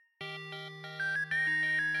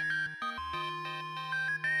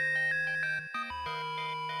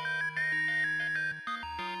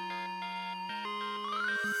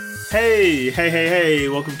Hey,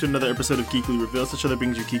 welcome to another episode of Geekly Reveals, the show that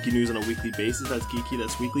brings you geeky news on a weekly basis. That's geeky,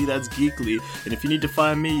 that's weekly, that's geekly. And if you need to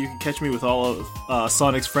find me, you can catch me with all of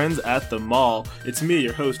Sonic's friends at the mall. It's me,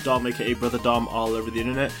 your host, Dom, aka Brother Dom, all over the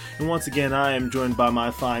internet. And once again, I am joined by my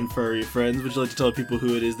fine furry friends. Would you like to tell people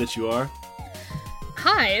who it is that you are?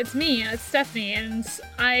 Hi, it's me, it's Stephanie, and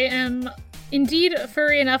I am indeed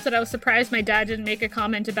furry enough that I was surprised my dad didn't make a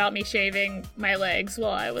comment about me shaving my legs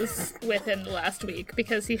while I was with him last week,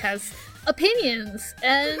 because he has opinions,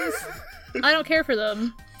 and I don't care for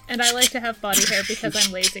them, and I like to have body hair because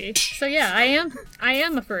I'm lazy. So yeah, I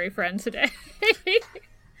am a furry friend today.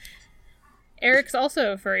 Eric's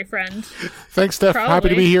also a furry friend. Thanks, Steph. Probably. Happy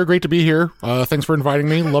to be here. Great to be here. Thanks for inviting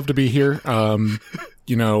me. Love to be here.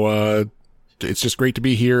 It's just great to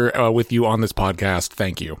be here with you on this podcast.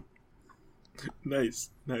 Thank you.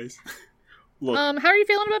 Nice. Look, How are you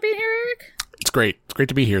feeling about being here, Eric? It's great. It's great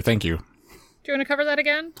to be here. Thank you. Do you want to cover that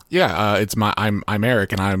again? Yeah, I'm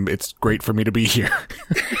Eric, and it's great for me to be here.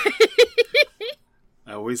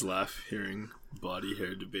 I always laugh hearing body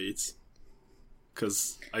hair debates,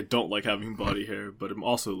 because I don't like having body hair, but I'm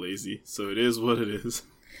also lazy, so it is what it is.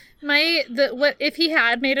 What if he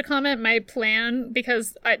had made a comment? My plan,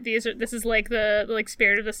 because this is like the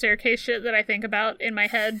spirit of the staircase shit that I think about in my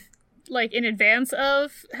head, like in advance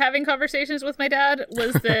of having conversations with my dad,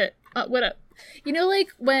 was that like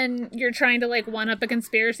when you're trying to like one up a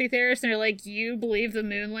conspiracy theorist and you're like, you believe the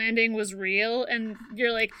moon landing was real, and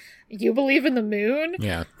you're like, you believe in the moon?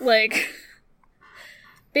 Yeah. Like,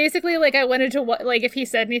 basically, like, I wanted to, like, if he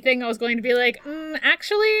said anything, I was going to be like,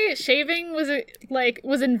 actually, shaving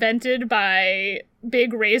was invented by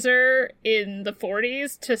Big Razor in the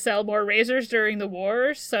 40s to sell more razors during the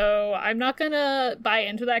war, so I'm not gonna buy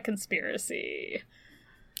into that conspiracy.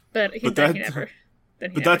 But he never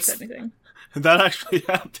said anything. That actually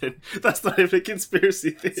happened. That's not even a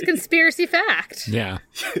conspiracy thing. It's a conspiracy fact. Yeah.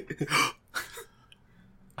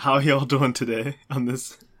 How are y'all doing today on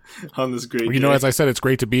this great day? As I said, it's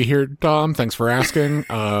great to be here, Dom. Thanks for asking.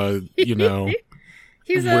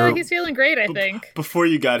 He's feeling great, I think. Before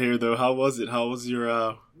you got here, though, how was it? How was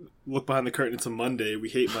your look behind the curtain? It's a Monday. We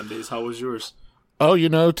hate Mondays. How was yours? Oh,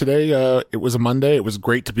 today it was a Monday. It was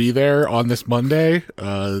great to be there on this Monday.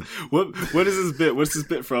 What is this bit? What's this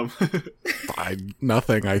bit from?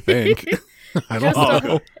 Nothing, I think. I don't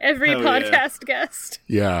know. Every podcast guest.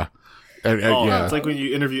 Yeah. Yeah. It's like when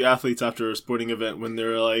you interview athletes after a sporting event when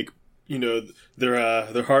they're like,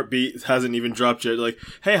 their heartbeat hasn't even dropped yet. Like,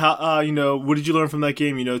 hey, what did you learn from that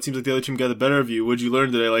game? It seems like the other team got the better of you. What did you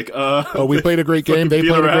learn today? Like, we played a great game. They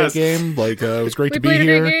played a great game. Like, it was great to be here. We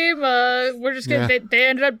played a great game. We're just gonna.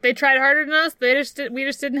 Yeah. They tried harder than us. We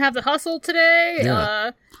just didn't have the hustle today.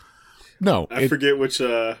 Yeah. No, I forget which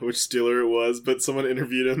Steeler it was, but someone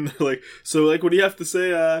interviewed him. They're like, so, like, what do you have to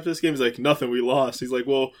say after this game? He's like, nothing, we lost. He's like,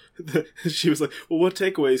 well, she was like, well, what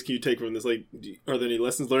takeaways can you take from this? Like, are there any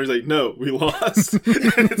lessons learned? He's like, no, we lost. And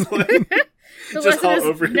it's like, the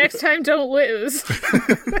lesson is next time don't lose.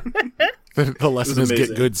 The lesson is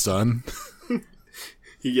get good, son.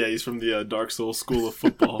 Yeah, he's from the Dark Souls School of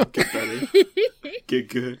Football. Get better. Get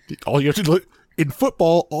good. All you have to do in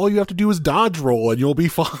football, all you have to do is dodge roll, and you'll be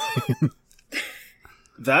fine.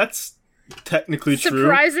 That's technically true.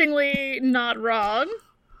 Surprisingly not wrong.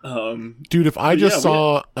 Dude, if I just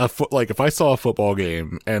saw if I saw a football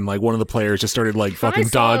game and like one of the players just started like fucking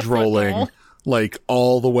dodge rolling like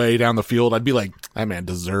all the way down the field, I'd be like, that man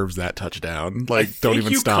deserves that touchdown. Like, don't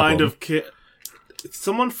even stop him.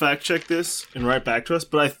 Someone fact check this and write back to us,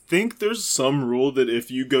 but I think there's some rule that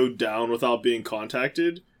if you go down without being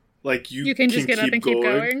contacted, like you can just get up and keep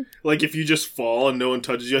going. Like if you just fall and no one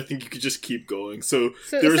touches you, I think you could just keep going. So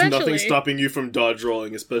there's nothing stopping you from dodge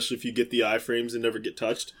rolling, especially if you get the iframes and never get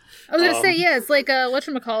touched. I was gonna say, yeah, it's like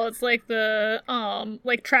whatchamacallit, it's like the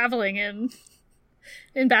like traveling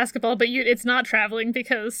in basketball, but it's not traveling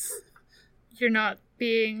because you're not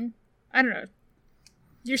being, I don't know.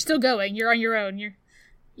 You're still going. You're on your own.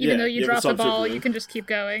 Even though you drop the ball, you can just keep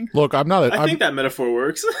going. Look, I think that metaphor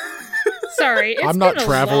works. Sorry, I'm not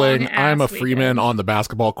traveling. I'm a freeman on the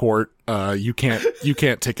basketball court. You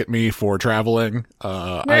can't ticket me for traveling.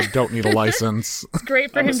 I don't need a license. It's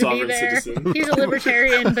great for him to be there. Citizen. He's a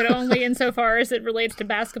libertarian, but only insofar as it relates to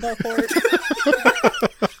basketball court.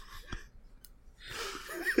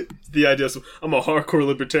 The idea is, I'm a hardcore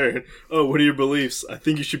libertarian. Oh, what are your beliefs? I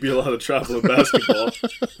think you should be allowed to travel in basketball.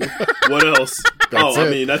 What else? I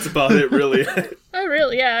mean, that's about it, really. Oh,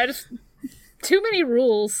 really? Yeah, just too many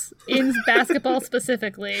rules in basketball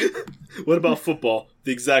specifically. What about football?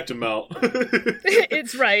 The exact amount.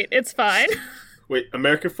 It's right. It's fine. Wait,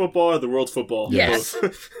 American football or the world football? Yes.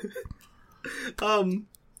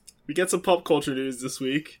 we get some pop culture news this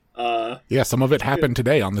week. Yeah, some of it happened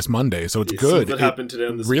today on this Monday, so it's good. Some of it happened today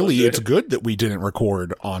on this really, Monday. It's good that we didn't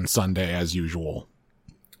record on Sunday as usual.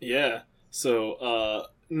 Yeah. So,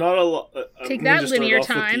 not a lot. Take that linear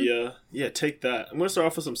time. Take that. I'm going to start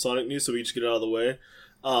off with some Sonic news so we just get it out of the way.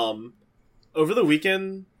 Over the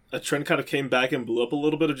weekend, a trend kind of came back and blew up a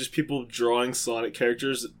little bit of just people drawing Sonic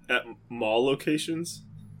characters at mall locations.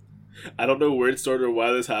 I don't know where it started or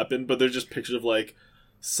why this happened, but there's just pictures of, like,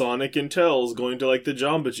 Sonic and Tails going to, like, the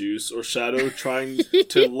Jamba Juice, or Shadow trying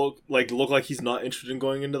to look like he's not interested in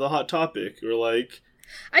going into the Hot Topic, or, like,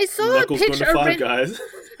 I saw Knuckles a picture. going to Five Guys.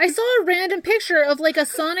 I saw a random picture of, like, a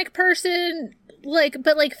Sonic person, like,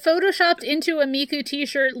 but, like, photoshopped into a Miku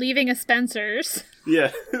t-shirt leaving a Spencer's.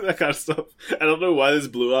 Yeah, that kind of stuff. I don't know why this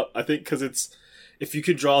blew up. I think because if you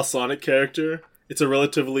could draw a Sonic character, it's a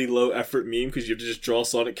relatively low effort meme because you have to just draw a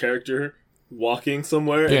Sonic character walking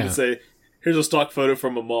somewhere and say, here's a stock photo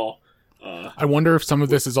from a mall. I wonder if some of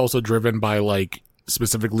this is also driven by, like,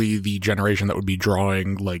 specifically the generation that would be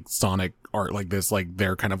drawing, like, Sonic art like this, like,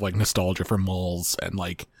 their kind of, like, nostalgia for malls, and,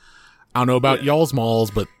 like, I don't know about y'all's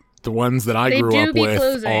malls, but the ones that I grew up with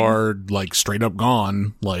closing. Are, like, straight up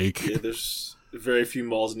gone, like... Yeah, there's very few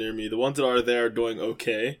malls near me. The ones that are there are doing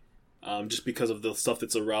okay, just because of the stuff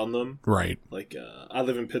that's around them. Right. Like, I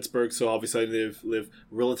live in Pittsburgh, so obviously I live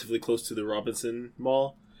relatively close to the Robinson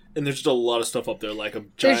Mall. And there's just a lot of stuff up there, like a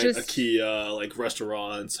giant IKEA, like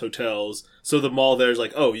restaurants, hotels. So the mall there's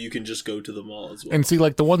like, oh, you can just go to the mall as well. And see,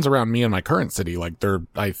 like, the ones around me in my current city, like,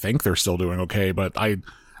 I think they're still doing okay, but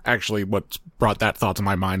what brought that thought to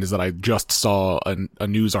my mind is that I just saw a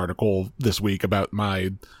news article this week about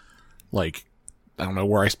my, like, I don't know,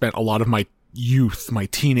 where I spent a lot of my youth, my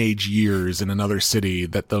teenage years in another city,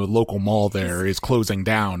 that the local mall there is closing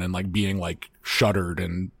down and, like, being, like, shuttered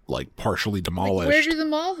and, like, partially demolished. Like, where do the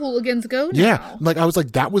mall hooligans go now? Yeah, like, I was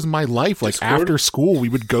like, that was my life. Like, after school, we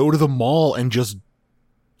would go to the mall and just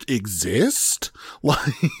exist?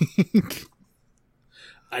 Like...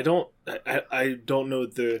 I don't know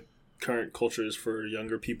what the current culture is for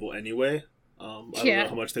younger people anyway. I don't know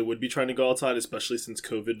how much they would be trying to go outside, especially since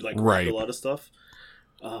COVID, like, ruined a lot of stuff.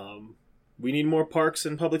 We need more parks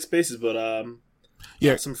and public spaces, but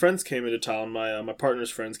some friends came into town. My partner's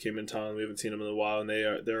friends came in town. We haven't seen them in a while, and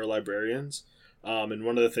they're librarians. And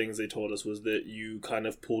one of the things they told us was that you kind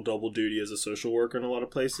of pull double duty as a social worker in a lot of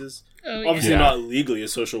places. Obviously not legally a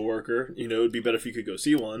social worker. You know, it would be better if you could go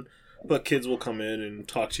see one. But kids will come in and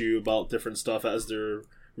talk to you about different stuff as they're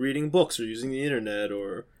reading books or using the internet,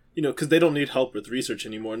 or, you know, because they don't need help with research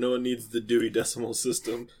anymore. No one needs the Dewey Decimal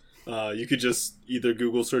System. You could just either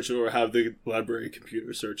Google search it or have the library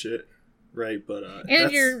computer search it, right? But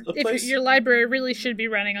and your library really should be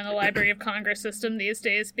running on the Library of Congress system these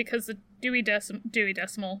days, because the Dewey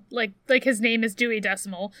Decimal, like his name is Dewey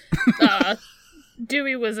Decimal.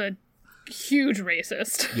 Dewey was a huge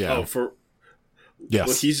racist. Yeah. Yes.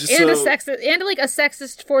 Well, he's just a sexist, and like a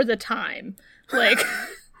sexist for the time, like.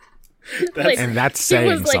 And that's saying he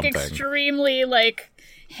was like something. Extremely like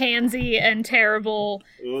handsy and terrible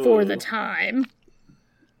for the time.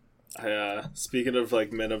 Speaking of,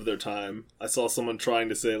 like, men of their time, I saw someone trying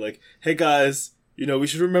to say, like, hey guys, you know, we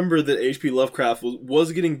should remember that H.P. Lovecraft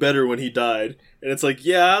was getting better when he died. And it's like,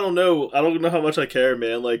 yeah, I don't know how much I care,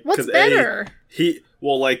 man. Like, what's better?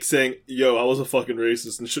 Like, saying, yo, I was a fucking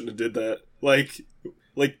racist and shouldn't have did that. Like,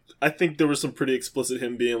 I think there was some pretty explicit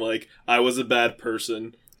him being like, I was a bad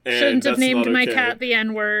person. And shouldn't have named my cat the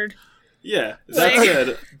N-word. Yeah,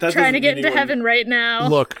 that said, trying to get into heaven right now.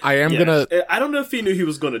 Look, I don't know if he knew he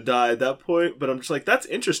was gonna die at that point, but I'm just like, that's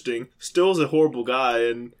interesting. Still is a horrible guy,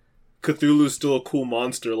 and Cthulhu's still a cool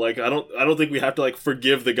monster. Like, I don't think we have to, like,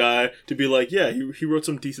 forgive the guy to be like, yeah, he wrote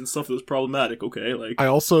some decent stuff that was problematic, okay? Like, I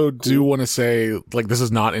also do want to say, like, this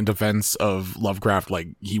is not in defense of Lovecraft, like,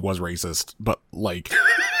 he was racist, but, like,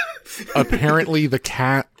 apparently the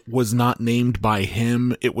cat was not named by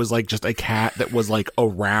him. It was, like, just a cat that was, like,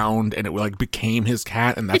 around, and it, like, became his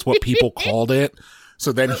cat, and that's what people called it.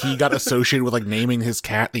 So then he got associated with, like, naming his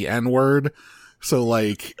cat the N-word. So,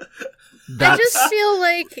 like, I just feel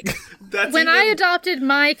like when I adopted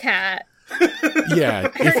my cat,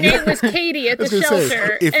 her name was Katie at the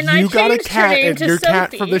shelter, if you got a cat and your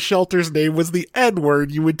cat from the shelter's name was the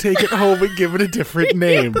N-word, you would take it home and give it a different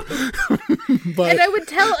name. And I would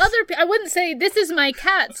tell other people, I wouldn't say, this is my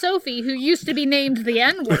cat, Sophie, who used to be named the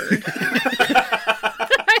N-word.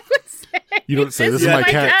 I would say, you don't say, this is my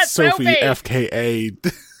cat, Sophie,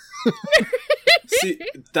 FKA. See,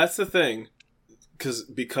 that's the thing.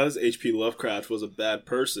 Because H.P. Lovecraft was a bad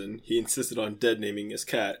person, he insisted on dead naming his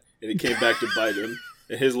cat, and it came back to bite him.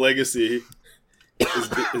 And his legacy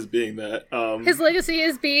is being that. His legacy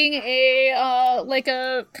is being a like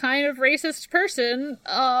a kind of racist person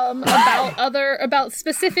about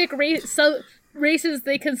specific races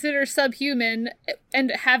they consider subhuman,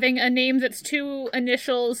 and having a name that's 2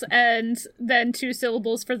 initials and then 2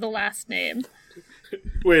 syllables for the last name.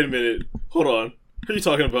 Wait a minute. Hold on. What are you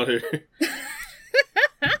talking about here?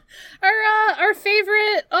 Our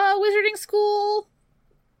favorite wizarding school,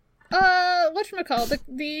 whatchamacallit,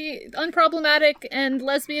 the unproblematic and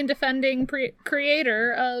lesbian defending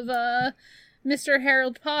creator of Mr.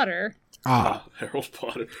 Harold Potter. Harold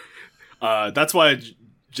Potter. That's why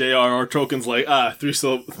J.R.R. Tolkien's like,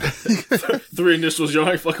 3 initials, you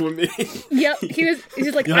ain't fucking with me. Yep,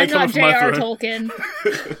 he's like, I'm not J.R.R. Tolkien.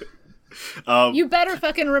 You better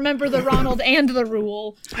fucking remember the Ronald and the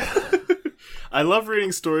Rule. I love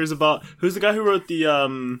reading stories about who's the guy who wrote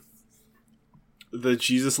the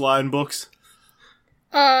Jesus Line books.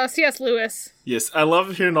 C.S. Lewis. Yes, I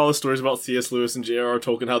love hearing all the stories about C.S. Lewis and J.R.R.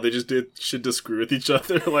 Tolkien, how they just did shit to screw with each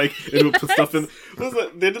other, like, and would put stuff in.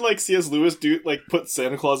 They did like C.S. Lewis put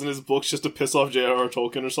Santa Claus in his books just to piss off J.R.R.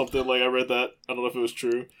 Tolkien or something. Like, I read that. I don't know if it was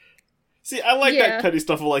true. See, I like that petty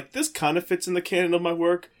stuff of like, this kind of fits in the canon of my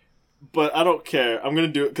work, but I don't care. I'm gonna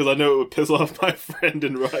do it because I know it would piss off my friend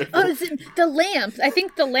and rival. Oh, the lamp. I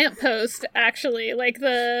think the lamppost, actually, like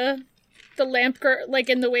the lamp, like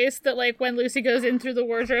in the ways that, like, when Lucy goes in through the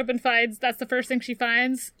wardrobe and finds, that's the first thing she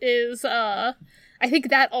finds, is, I think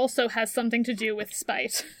that also has something to do with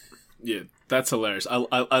spite. Yeah, that's hilarious.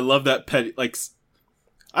 I love that petty, like,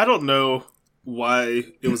 I don't know why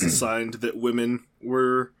it was assigned that women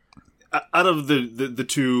were, out of the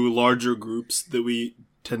 2 larger groups that we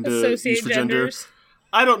tend to associate use for genders. gender,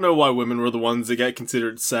 I don't know why women were the ones that got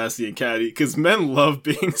considered sassy and catty, because men love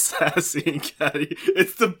being sassy and catty.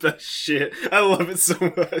 It's the best shit. I love it so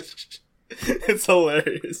much. It's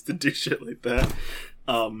hilarious to do shit like that.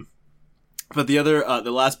 But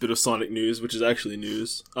the last bit of Sonic news, which is actually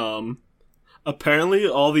news, apparently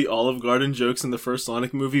all the Olive Garden jokes in the first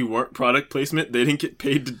Sonic movie weren't product placement. They didn't get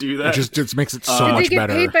paid to do that. It just makes it so much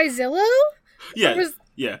better. Did they get paid by Zillow? Yeah.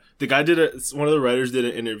 Yeah, the guy one of the writers did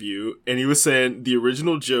an interview, and he was saying the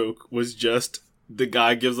original joke was just the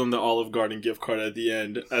guy gives them the Olive Garden gift card at the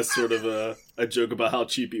end as sort of a joke about how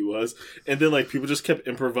cheap he was. And then, like, people just kept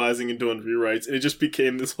improvising and doing rewrites, and it just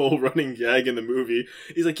became this whole running gag in the movie.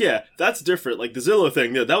 He's like, yeah, that's different. Like, the Zillow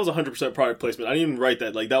thing, yeah, that was 100% product placement. I didn't even write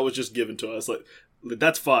that. Like, that was just given to us. Like,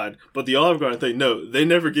 that's fine. But the Olive Garden thing, no, they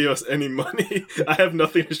never gave us any money. I have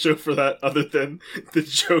nothing to show for that other than the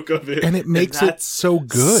joke of it. And it makes it so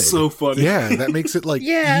good. So funny. Yeah, that makes it, like,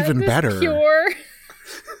 even better. Pure.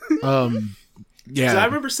 Yeah. So I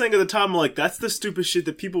remember saying at the time, like, that's the stupid shit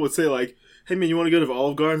that people would say, like, hey man, you want to go to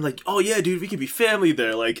Olive Garden? Like, oh yeah, dude, we could be family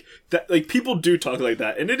there. Like, that, like, people do talk like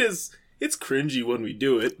that. And it's cringy when we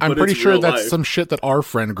do it. I'm pretty sure that's some shit that our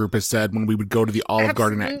friend group has said when we would go to the Olive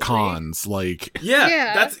Garden at cons. Like,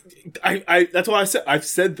 yeah. That's why I said, I've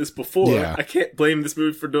said this before. Yeah. I can't blame this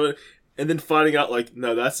movie for doing it. And then finding out, like,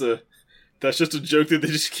 no, that's just a joke that they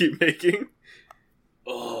just keep making.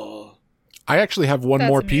 Oh. I actually have one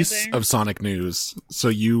more piece of Sonic news. So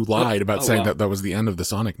you lied about saying that was the end of the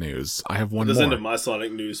Sonic news. I have one more. That's the end of my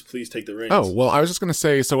Sonic news. Please take the reins. Oh, well, I was just going to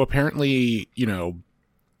say, so apparently, you know,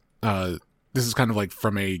 this is kind of like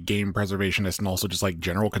from a game preservationist and also just like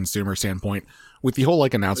general consumer standpoint, with the whole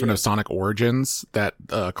like announcement of Sonic Origins, that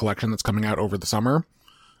collection that's coming out over the summer.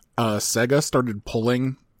 Sega started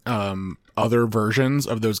pulling other versions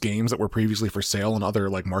of those games that were previously for sale in other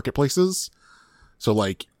like marketplaces. So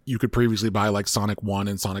like you could previously buy like Sonic 1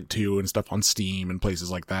 and Sonic 2 and stuff on Steam and places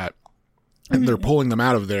like that. And they're pulling them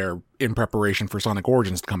out of there in preparation for Sonic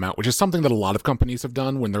Origins to come out, which is something that a lot of companies have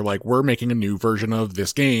done when they're like, we're making a new version of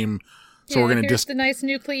this game. So we're going to the nice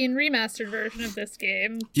new clean remastered version of this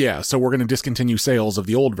game. Yeah, so we're going to discontinue sales of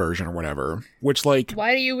the old version or whatever, which like...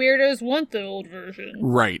 Why do you weirdos want the old version?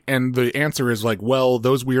 Right, and the answer is like, well,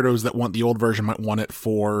 those weirdos that want the old version might want it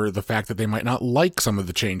for the fact that they might not like some of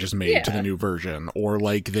the changes made to the new version, or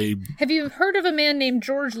like they... Have you heard of a man named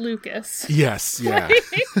George Lucas? Yes, yeah.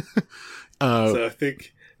 So I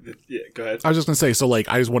think... Yeah, go ahead. I was just going to say, so like,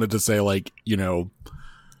 I just wanted to say like, you know...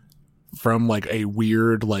 From like a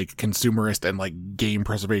weird like consumerist and like game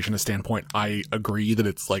preservationist standpoint, I agree that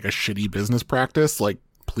it's like a shitty business practice. Like,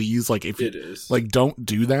 please, like if it is, like, don't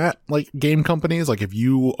do that. Like game companies, like if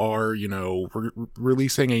you are, you know,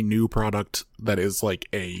 releasing a new product that is like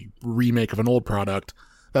a remake of an old product,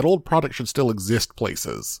 that old product should still exist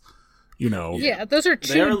places. You know, yeah, those are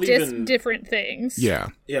two different things. Yeah,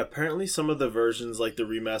 apparently some of the versions, like the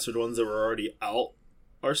remastered ones that were already out,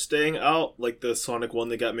 are staying out, like the Sonic one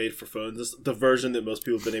that got made for phones, the version that most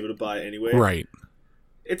people have been able to buy anyway. Right.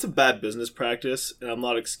 it's a bad business practice, and I'm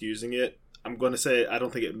not excusing it. I'm going to say I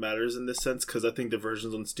don't think it matters in this sense, because I think the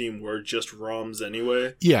versions on Steam were just ROMs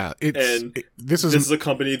anyway. Yeah, this is a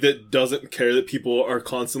company that doesn't care that people are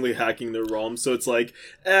constantly hacking their ROMs, so it's like,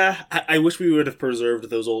 I wish we would have preserved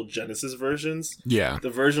those old Genesis versions. Yeah. The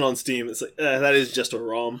version on Steam, it's like, that is just a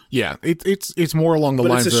ROM. Yeah, it's more along the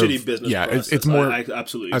lines of... it's a shitty business process. It's more... I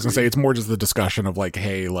absolutely I was going to say, it's more just the discussion of like,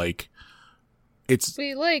 hey, like... It's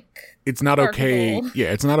not okay.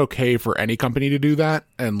 Yeah, it's not okay for any company to do that,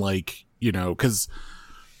 and like, you know, because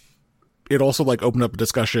it also like opened up a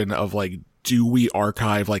discussion of like, do we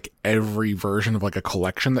archive like every version of like a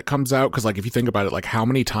collection that comes out? Because like, if you think about it, like how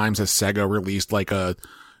many times has Sega released like a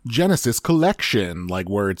Genesis collection, like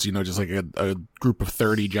where it's, you know, just like a group of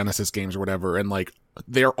 30 Genesis games or whatever, and like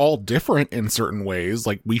they're all different in certain ways.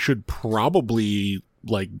 Like we should probably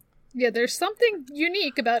like... Yeah, there's something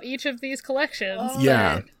unique about each of these collections.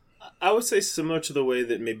 Yeah. I would say similar to the way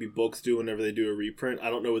that maybe books do whenever they do a reprint. I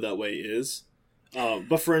don't know what that way is.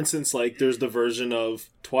 But for instance, like, there's the version of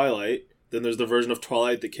Twilight, then there's the version of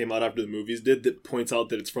Twilight that came out after the movies did that points out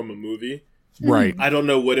that it's from a movie. Right. I don't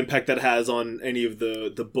know what impact that has on any of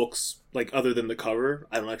the books, like, other than the cover.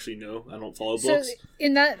 I don't actually know. I don't follow books. So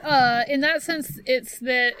in that sense, it's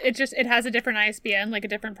that it has a different ISBN, like a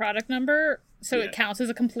different product number, so it counts as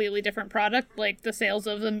a completely different product. Like the sales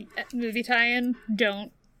of the movie tie-in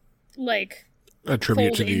don't like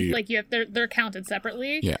attribute to the like they're counted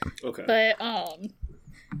separately. Yeah. Okay.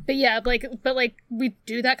 But yeah, but we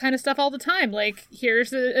do that kind of stuff all the time. Like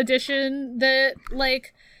here's the edition that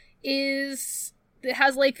like it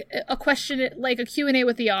has like a question, like a Q&A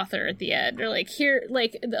with the author at the end, or like here,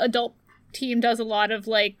 like the adult team does a lot of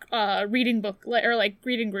like reading book or like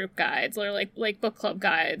reading group guides or like book club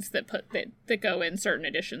guides that go in certain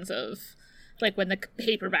editions of like when the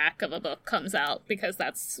paperback of a book comes out, because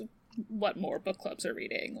that's what more book clubs are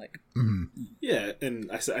reading. Like yeah, and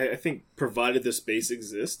I think provided the space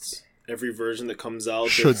exists, every version that comes out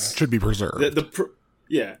should be preserved.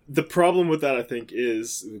 The problem with that, I think,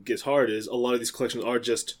 is it gets hard. Is a lot of these collections are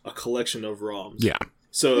just a collection of ROMs. Yeah.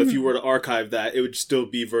 So if you were to archive that, it would still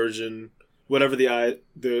be version whatever the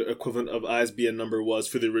equivalent of ISBN number was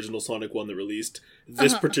for the original Sonic 1 that released.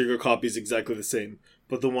 This particular copy is exactly the same,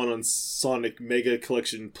 but the one on Sonic Mega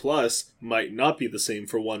Collection Plus might not be the same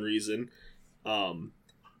for one reason.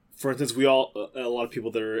 For instance, a lot of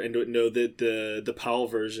people that are into it know that the PAL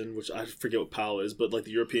version, which I forget what PAL is, but like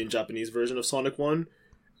the European Japanese version of Sonic 1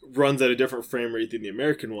 runs at a different frame rate than the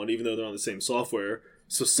American one, even though they're on the same software.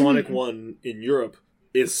 So Sonic 1 in Europe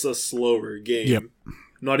is a slower game. Yep.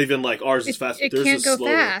 Not even like ours is fast. It can't go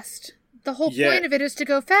fast. The whole point of it is to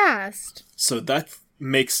go fast. So that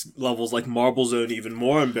makes levels like Marble Zone even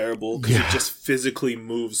more unbearable, because it just physically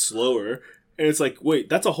moves slower. And it's like, wait,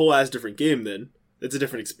 that's a whole ass different game then. It's a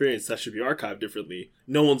different experience. That should be archived differently.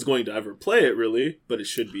 No one's going to ever play it, really, but it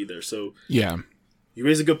should be there. So yeah, you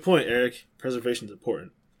raise a good point, Eric. Preservation is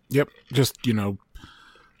important. Yep. Just, you know,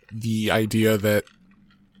 the idea that,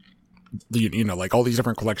 you know, like all these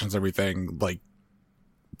different collections, everything, like,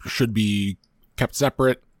 should be kept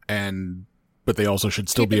separate, but they also should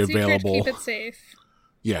still be available. Keep it safe.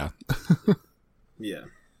 Yeah. Yeah.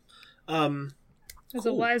 As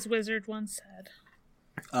a wise wizard once said.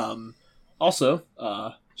 Also,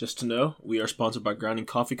 just to know, we are sponsored by Grinding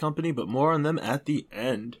Coffee Company, but more on them at the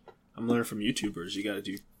end. I'm learning from YouTubers. You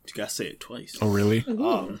gotta say it twice. Oh, really?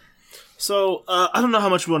 So, I don't know how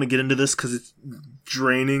much we want to get into this because it's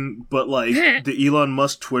draining, but like the Elon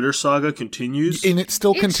Musk Twitter saga continues. And it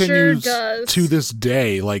still continues sure to this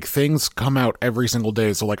day. Like things come out every single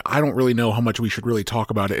day. So like, I don't really know how much we should really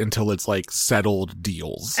talk about it until it's like settled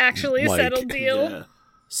deals. Actually like, settled deal. Yeah.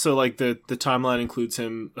 So like the timeline includes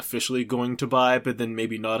him officially going to buy, but then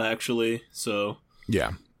maybe not actually. So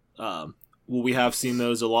yeah. Well, we have seen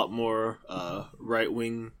those a lot more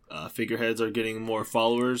right-wing figureheads are getting more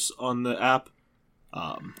followers on the app.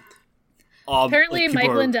 Apparently, Mike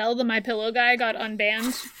Lindell, the MyPillow guy, got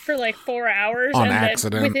unbanned for like 4 hours. On and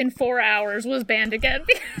accident. Then within 4 hours was banned again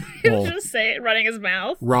because he was just running his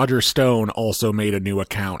mouth. Roger Stone also made a new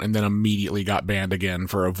account and then immediately got banned again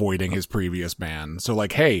for avoiding his previous ban. So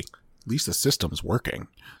like, hey, at least the system's working.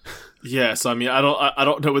 Yes, I mean, I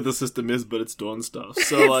don't know what the system is, but it's doing stuff.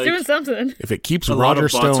 So it's like, doing something. If it keeps Roger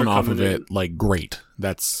Stone off of it, like, great.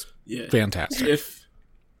 That's fantastic.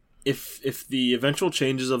 If the eventual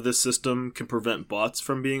changes of this system can prevent bots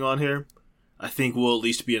from being on here, I think we'll at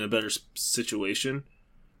least be in a better situation.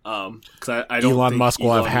 Because I don't Elon think Musk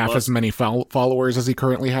will have half Musk, as many followers as he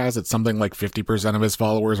currently has. It's something like 50% of his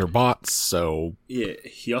followers are bots. So yeah,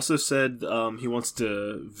 he also said he wants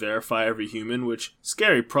to verify every human, which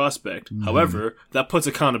scary prospect. However, that puts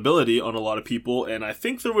accountability on a lot of people, and I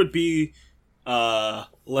think there would be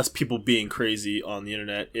less people being crazy on the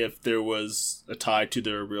internet if there was a tie to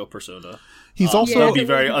their real persona. he's also that would be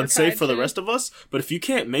very unsafe for the rest of us. But if you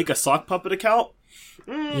can't make a sock puppet account,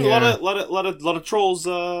 a lot of trolls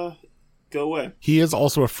go away. He is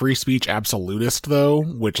also a free speech absolutist, though,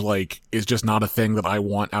 which like is just not a thing that I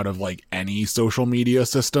want out of like any social media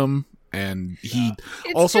system. And he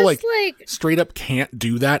also like straight up can't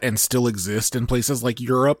do that and still exist in places like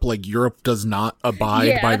Europe. Like Europe does not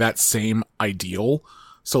abide by that same ideal.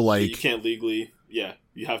 So like you can't legally,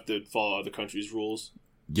 you have to follow other countries' rules.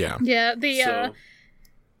 Yeah,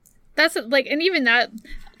 that's like, and even that,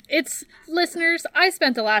 it's, listeners, I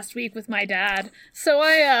spent the last week with my dad, so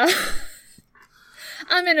I'm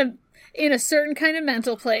in a certain kind of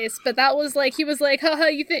mental place, but that was like, he was like, haha,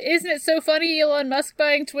 isn't it so funny Elon Musk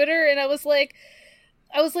buying Twitter? And I was like,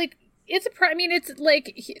 it's it's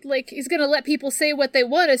like he's gonna let people say what they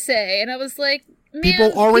want to say, and I was like, man,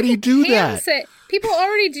 people already do that. People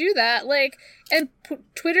already do that, like, and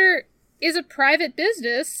Twitter is a private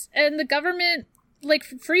business, and the government, like,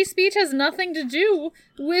 free speech has nothing to do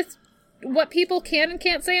with what people can and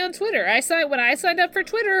can't say on Twitter. When I signed up for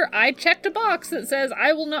Twitter, I checked a box that says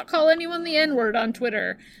I will not call anyone the N-word on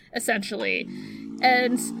Twitter, essentially.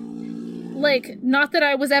 And, like, not that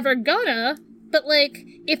I was ever gonna, but, like,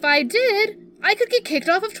 if I did, I could get kicked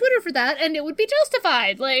off of Twitter for that, and it would be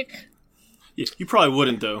justified, like... Yeah, you probably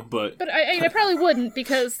wouldn't, though, but... But I probably wouldn't,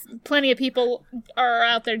 because plenty of people are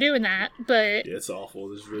out there doing that, but... Yeah, it's awful.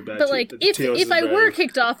 This is really bad. But, like, if I were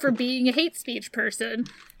kicked off for being a hate speech person,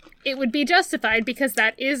 it would be justified, because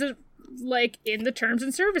that is, like, in the terms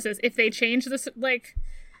and services. If they change the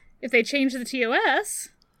TOS...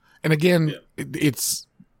 And again, it's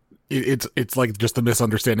like just the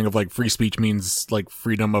misunderstanding of, like, free speech means, like,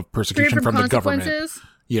 freedom of persecution from the government.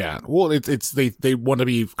 Yeah, well, it's they want to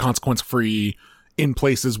be consequence free in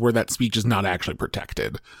places where that speech is not actually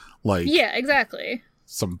protected. Like, yeah, exactly.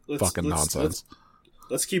 Some fucking nonsense.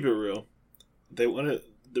 Let's keep it real. They want to.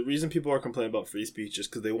 The reason people are complaining about free speech is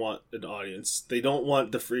because they want an audience. They don't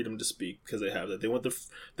want the freedom to speak because they have that. They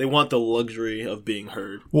want the luxury of being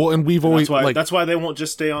heard. Well, and we've always that's why they won't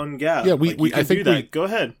just stay on Gab. Yeah, I think go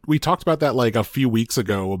ahead. We talked about that like a few weeks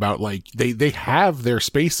ago about like they have their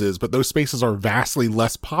spaces, but those spaces are vastly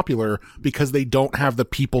less popular because they don't have the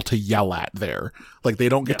people to yell at there. Like they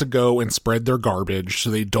don't get to go and spread their garbage, so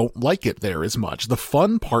they don't like it there as much. The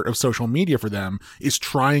fun part of social media for them is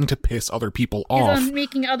trying to piss other people off.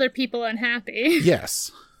 Making other people unhappy.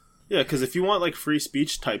 Yes. Yeah, because if you want like free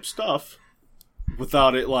speech type stuff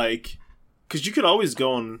without it, like, because you could always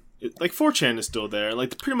go on, like 4chan is still there.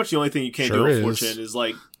 Like pretty much the only thing you can't do on 4chan is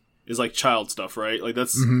like child stuff, right? Like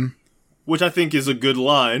that's which I think is a good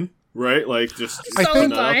line, right? Like just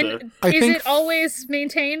solid line. Is it always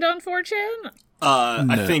maintained on 4chan? No.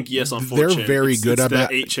 I think yes on 4chan. They're very good at that.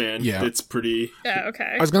 8chan. Yeah, it's pretty. Yeah,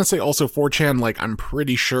 okay. I was gonna say also 4chan. Like I'm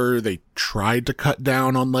pretty sure they tried to cut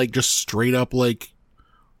down on like just straight up like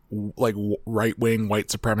right wing white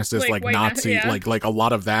supremacist like Nazi like a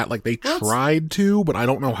lot of that. Like they tried to, but I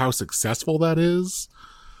don't know how successful that is.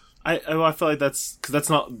 I feel like that's because that's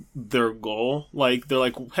not their goal. Like they're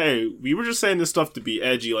like, hey, we were just saying this stuff to be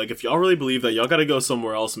edgy. Like if y'all really believe that, y'all got to go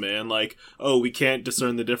somewhere else, man. Like, oh, we can't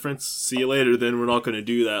discern the difference. See you later. Then we're not going to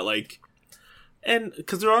do that. Like, and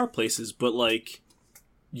because there are places, but like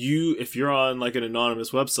if you're on like an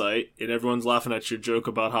anonymous website and everyone's laughing at your joke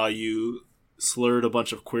about how you slurred a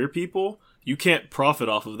bunch of queer people, you can't profit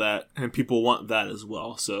off of that, and people want that as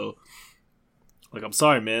well. So, like, I'm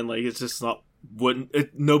sorry, man. Like, it's just not.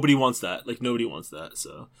 Nobody wants that. Like nobody wants that.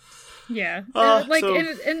 So yeah,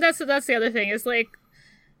 and that's the other thing is like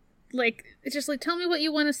it's just like tell me what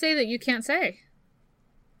you want to say that you can't say.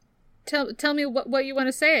 Tell me what you want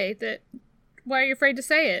to say that. Why are you afraid to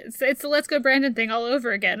say it? It's the Let's Go Brandon thing all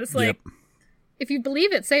over again. It's like if you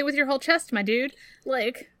believe it, say it with your whole chest, my dude.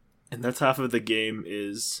 Like, and that's half of the game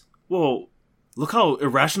is look how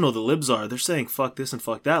irrational the libs are. They're saying fuck this and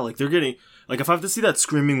fuck that. Like they're getting. Like, if I have to see that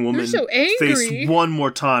screaming woman face one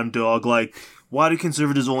more time, dog, like, why do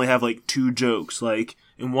conservatives only have, like, 2 jokes? Like,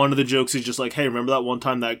 and one of the jokes is just like, hey, remember that one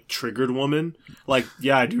time that triggered woman? Like,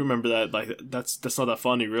 yeah, I do remember that. Like, that's not that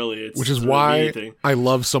funny, really. Which is why I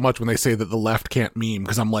love so much when they say that the left can't meme,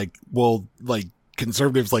 because I'm like, well, like,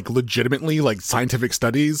 conservatives, like, legitimately, like, scientific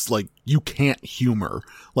studies, like, you can't humor.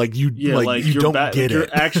 Like, you don't get it. You're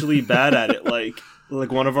actually bad at it.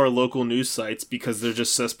 like one of our local news sites, because they're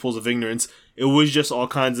just cesspools of ignorance, it was just all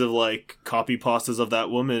kinds of like copy pastas of that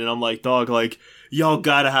woman, and I'm like, dog, like y'all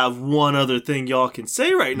gotta have one other thing y'all can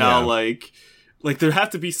say right now, like there have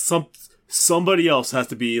to be somebody else has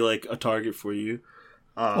to be like a target for you.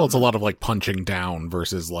 Well, it's a lot of like punching down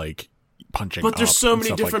versus like punching up. But there's so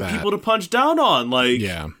many different people to punch down on. Like,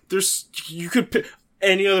 you could pick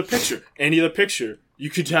any other picture. You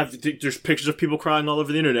could have, there's pictures of people crying all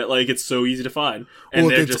over the internet. Like, it's so easy to find. And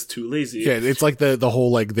they're just too lazy. Yeah, it's like the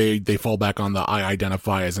whole, like, they fall back on the I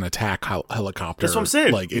identify as an attack helicopter. That's what I'm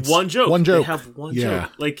saying. Like, it's one joke. They have one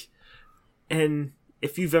joke. Like, and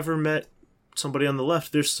if you've ever met somebody on the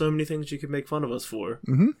left, there's so many things you could make fun of us for.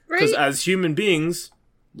 Because as human beings,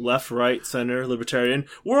 left, right, center, libertarian,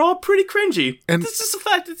 we're all pretty cringy. And this is a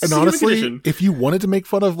fact. It's a honestly, human condition. If you wanted to make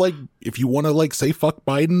fun of, like, if you want to, like, say fuck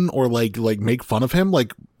Biden or, like make fun of him,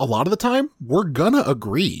 like, a lot of the time, we're gonna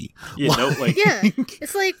agree. Yeah, no, like... yeah,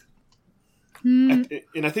 it's like... And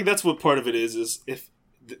I think that's what part of it is if...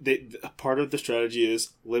 part of the strategy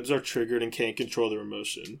is libs are triggered and can't control their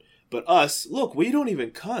emotion. But us, look, we don't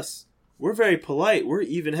even cuss. We're very polite. We're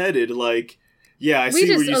even-headed, like... Yeah, we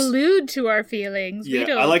just allude to our feelings.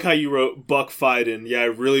 Yeah, I like how you wrote Buck Fiden. Yeah,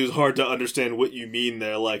 it really was hard to understand what you mean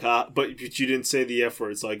there. Like, but you didn't say the F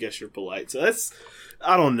word, so I guess you're polite. So that's,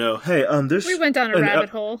 I don't know. Hey, we went down a rabbit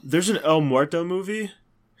hole. There's an El Muerto movie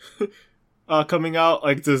coming out.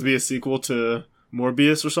 Like, does be a sequel to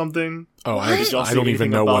Morbius or something? Oh, I don't even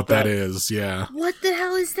know what that is. Yeah. What the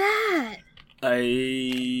hell is that?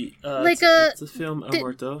 It's a film, El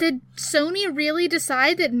Muerto. Did Sony really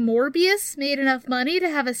decide that Morbius made enough money to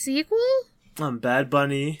have a sequel? Bad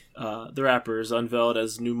Bunny, the rapper, is unveiled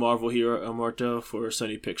as new Marvel hero El Muerto for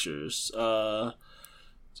Sony Pictures.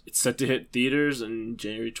 It's set to hit theaters on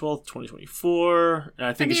January 12th, 2024. And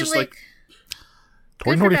I think it's just like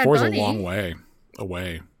 2024 is a long way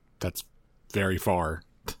away. That's very far.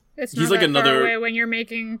 It's not that far away when you're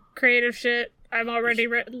making creative shit. I'm already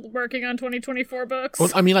working on 2024 books. Well,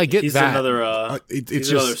 I mean, I get he's that. Another, he's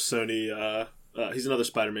another Sony. He's another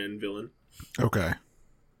Spider-Man villain. Okay.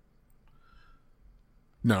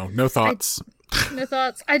 No thoughts. No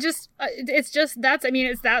thoughts. It's just that's. I mean,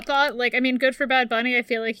 it's that thought. Like, I mean, good for Bad Bunny. I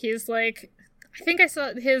feel like he's like. I think I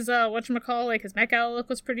saw his whatchamacall, like his Met Gala look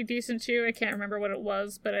was pretty decent too. I can't remember what it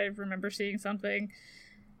was, but I remember seeing something.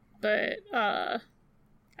 But I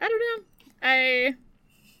don't know.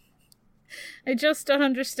 I just don't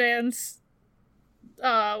understand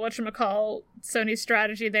Sony's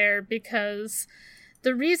strategy there, because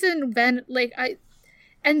the reason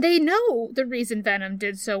and they know the reason Venom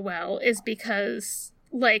did so well is because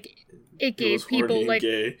like it gave people like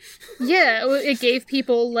it gave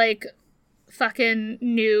people like fucking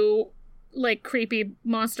new like creepy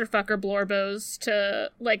monster fucker blorbos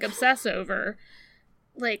to like obsess over.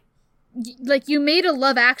 Like you made a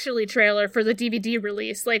Love Actually trailer for the DVD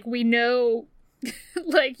release. Like, we know,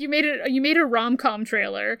 like you made a rom-com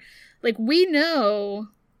trailer. Like, we know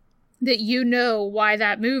that you know why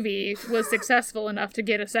that movie was successful enough to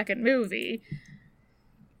get a second movie.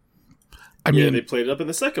 I mean, they played it up in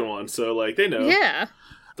the second one, so like they know. Yeah.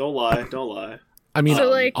 Don't lie. I mean, so,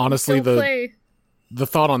 like, honestly, the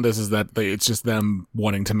thought on this is that it's just them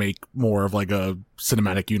wanting to make more of like a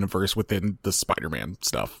cinematic universe within the Spider-Man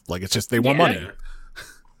stuff. Like, it's just they want money.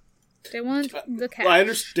 They want the cash. Well, I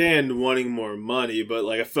understand wanting more money, but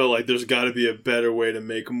like I feel like there's got to be a better way to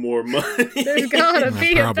make more money. There's got to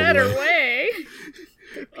be a better way.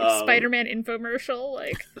 Spider-Man infomercial,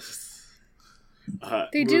 like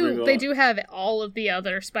they do have all of the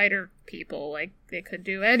other Spider people. Like, they could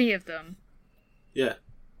do any of them. Yeah.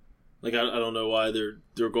 Like, I don't know why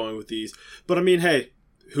they're going with these. But, I mean, hey,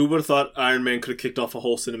 who would have thought Iron Man could have kicked off a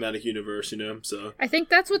whole cinematic universe, you know? So I think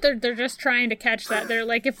that's what they're just trying to catch that. They're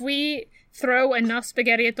like, if we throw enough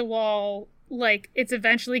spaghetti at the wall, like, it's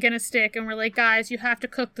eventually going to stick. And we're like, guys, you have to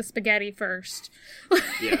cook the spaghetti first.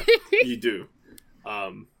 Yeah, you do.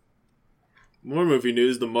 More movie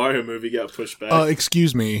news. The Mario movie got pushed back.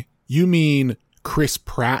 Excuse me. You mean Chris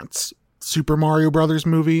Pratt's Super Mario Brothers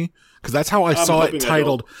movie? Because that's how I saw it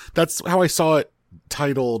titled. That's how I saw it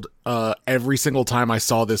titled every single time I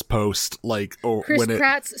saw this post. Like, Chris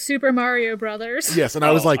Pratt's Super Mario Brothers. Yes, and I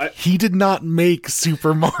was like, he did not make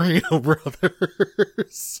Super Mario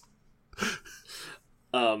Brothers.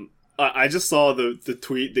 I just saw the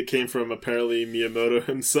tweet that came from apparently Miyamoto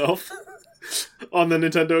himself on the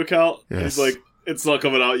Nintendo account. Yes. He's like, it's not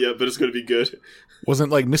coming out yet, but it's going to be good.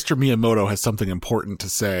 Wasn't like Mr. Miyamoto has something important to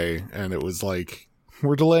say, and it was like,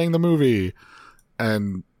 we're delaying the movie,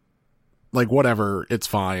 and like, whatever, it's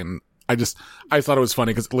fine. I thought it was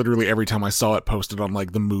funny because literally every time I saw it posted on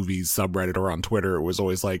like the movies subreddit or on Twitter, it was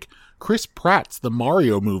always like, Chris Pratt's The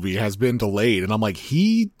Mario movie has been delayed. And I'm like,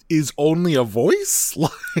 he is only a voice?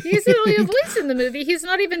 He's only a voice in the movie. He's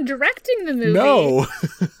not even directing the movie. No.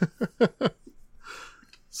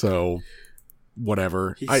 So,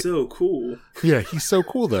 whatever. He's so cool. Yeah, he's so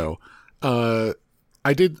cool though.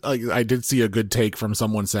 I did see a good take from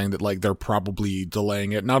someone saying that like they're probably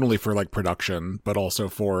delaying it not only for like production but also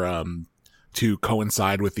for to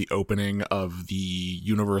coincide with the opening of the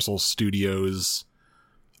Universal Studios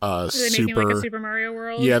Are they making like a Super Mario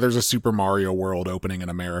World? Yeah, there's a Super Mario World opening in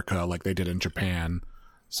America like they did in Japan.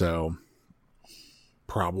 So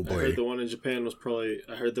probably. I heard the one in Japan was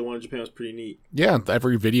pretty neat. Yeah,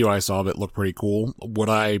 every video I saw of it looked pretty cool. Would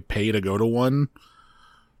I pay to go to one?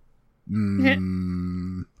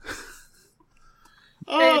 Theme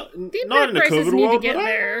Not park in a prices COVID need world, to get but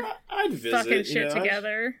their I'd visit. fucking shit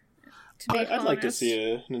together. I'd like to see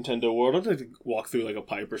a Nintendo World. I'd like to walk through like a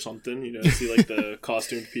pipe or something, see like the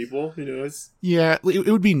costumed people, Yeah,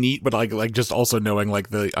 it would be neat, but like just also knowing like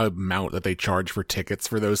the amount that they charge for tickets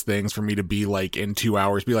for those things for me to be like in 2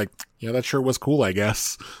 hours, be like, yeah, that sure was cool, I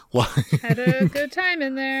guess. Had a good time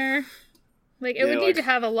in there. Like, it would need to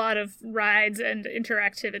have a lot of rides and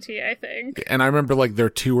interactivity, I think. And I remember, like, their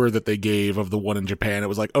tour that they gave of the one in Japan, it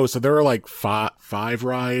was like, oh, so there are, like, five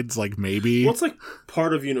rides, like, maybe? Well, it's, like,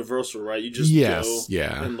 part of Universal, right? You just go.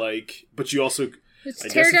 Yeah. And, like, but you also...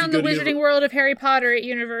 Just tear down the Wizarding World of Harry Potter at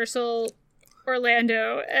Universal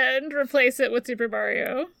Orlando and replace it with Super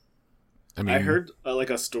Mario. I heard,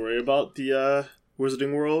 like, a story about the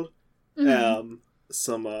Wizarding World. Mm-hmm.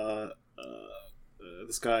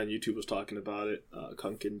 This guy on YouTube was talking about it.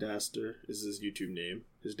 Kunkin Daster is his YouTube name.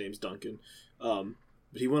 His name's Duncan. But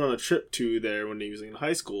he went on a trip to there when he was in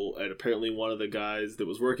high school, and apparently one of the guys that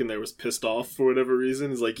was working there was pissed off for whatever reason.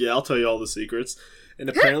 He's like, yeah, I'll tell you all the secrets. And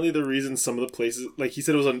apparently the reason some of the places... Like, he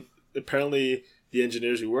said it was apparently the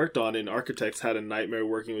engineers who worked on it and architects had a nightmare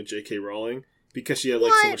working with J.K. Rowling because she had,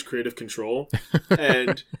 like, so much creative control.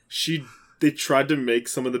 And they tried to make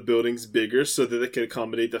some of the buildings bigger so that they could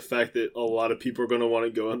accommodate the fact that a lot of people are going to want to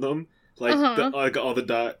go in them. Like, like all the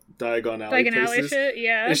Diagon Alley places. Shit,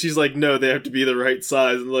 yeah. And she's like, no, they have to be the right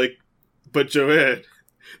size. And like, but Joanne,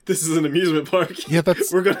 this is an amusement park. Yeah,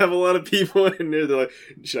 we're going to have a lot of people in there. They're like,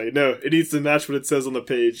 she's like, no, it needs to match what it says on the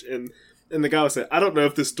page. And the guy was saying, I don't know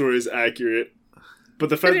if this story is accurate, but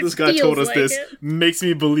the fact that this guy told us like this makes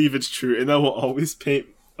me believe it's true. And that will always paint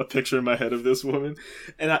a picture in my head of this woman,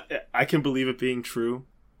 and I can believe it being true,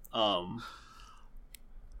 but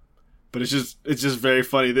it's just very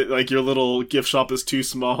funny that like your little gift shop is too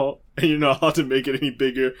small and you're not allowed to make it any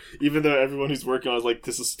bigger, even though everyone who's working on it is like,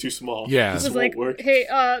 this is too small. Yeah, this won't like, work. Hey,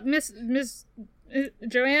 Miss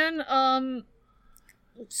Joanne,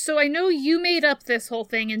 so I know you made up this whole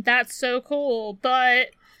thing, and that's so cool, but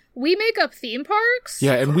we make up theme parks?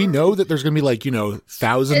 Yeah, and we know that there's going to be, like,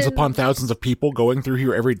 thousands upon thousands of people going through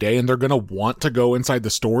here every day, and they're going to want to go inside the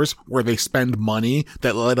stores where they spend money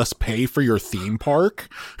that let us pay for your theme park.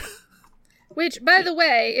 Which, by the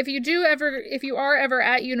way, if you are ever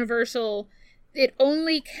at Universal, it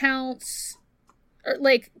only counts,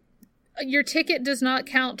 like, your ticket does not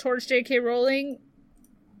count towards J.K. Rowling.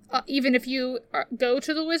 Even if you go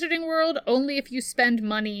to the Wizarding World, only if you spend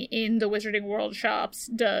money in the Wizarding World shops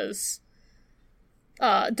does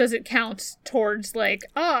it count towards, like,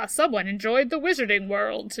 someone enjoyed the Wizarding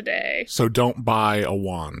World today. So don't buy a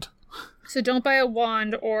wand. So don't buy a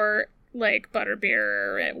wand or, like,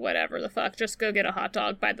 butterbeer or whatever the fuck. Just go get a hot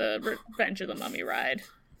dog by the Revenge of the Mummy ride.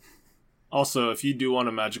 Also, if you do want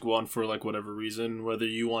a magic wand for, like, whatever reason, whether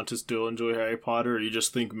you want to still enjoy Harry Potter or you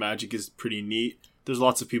just think magic is pretty neat, there's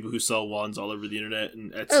lots of people who sell wands all over the internet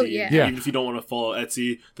and Etsy. Oh, yeah. Yeah. Even if you don't want to follow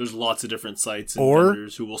Etsy, there's lots of different sites and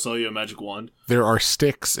vendors who will sell you a magic wand. There are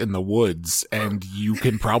sticks in the woods, and you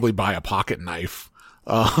can probably buy a pocket knife.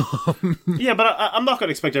 Yeah, but I'm not going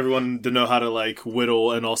to expect everyone to know how to, like,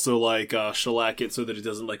 whittle and also, like, shellac it so that it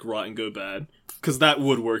doesn't, like, rot and go bad. Because that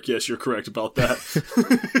would work, yes, you're correct about that.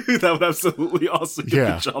 That would absolutely also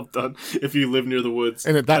get the job done if you live near the woods.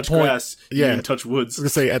 And at that point, grass, you can touch woods. I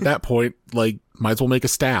was going to say, at that point, like, might as well make a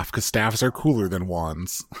staff, because staffs are cooler than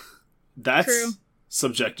wands. That's True.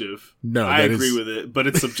 Subjective. No, I agree with it, but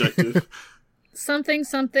it's subjective.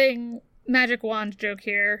 Something magic wand joke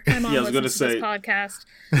here. I'm on to this podcast.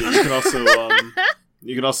 Yeah,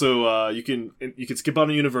 you can skip out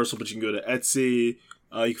on Universal, but you can go to Etsy.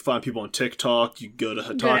 You can find people on TikTok. You can go to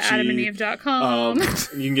Hitachi. Go to AdamandEve.com.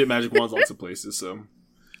 You can get magic wands lots of places. So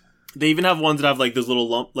they even have ones that have like this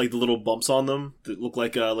little the little bumps on them that look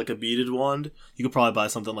like a beaded wand. You could probably buy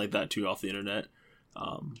something like that too off the internet.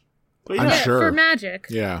 But I'm sure. For magic.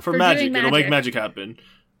 Yeah. For magic. It'll make magic happen.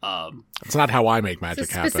 It's not how I make magic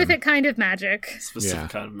happen. Specific kind of magic. Specific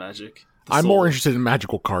kind of magic. I'm more interested in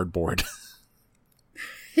magical cardboard.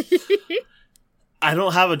 I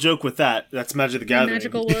don't have a joke with that. That's Magic the Gathering.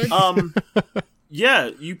 Magical wood.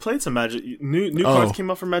 Yeah, you played some Magic. New cards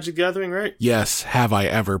came out from Magic the Gathering, right? Yes. Have I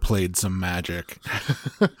ever played some Magic?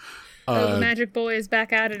 The Magic Boy is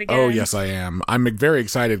back at it again. Oh, yes, I am. I'm very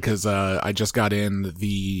excited because I just got in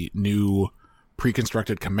the new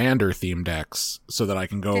pre-constructed Commander theme decks so that I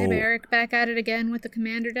can go... Damn, Eric back at it again with the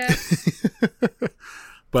Commander deck.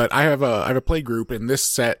 But I have a play group. In this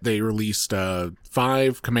set, they released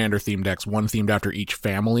 5 Commander theme decks, one themed after each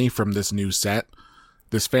family from this new set.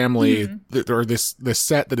 This family, or this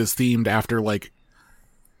set that is themed after, like,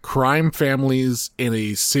 crime families in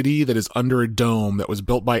a city that is under a dome that was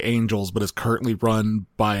built by angels but is currently run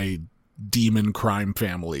by demon crime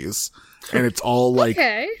families. And it's all, like,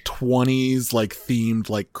 20s, like, themed,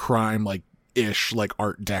 like, crime, like, ish, like,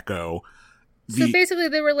 Art Deco. So basically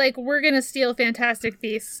they were like, we're going to steal Fantastic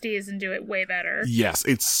Beasties and do it way better. Yes,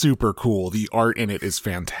 it's super cool. The art in it is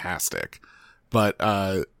fantastic. But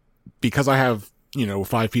because I have,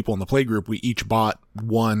 5 people in the playgroup, we each bought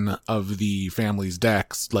one of the family's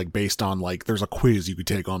decks, like based on like, there's a quiz you could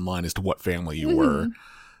take online as to what family you were.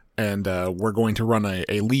 And we're going to run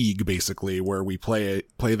a league basically where we play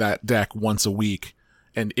that deck once a week.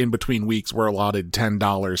 And in between weeks, we're allotted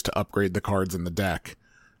 $10 to upgrade the cards in the deck.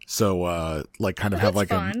 So, like, kind of have like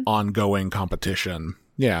fun. an ongoing competition.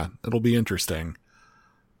 Yeah, it'll be interesting.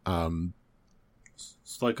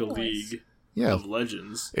 It's like a league of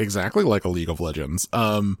legends. Exactly like a League of Legends.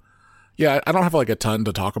 Yeah, I don't have like a ton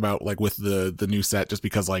to talk about like with the new set just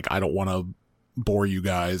because like I don't want to bore you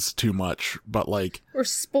guys too much, but like or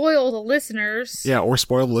spoil the listeners. Yeah, or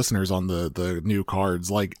spoil the listeners on the new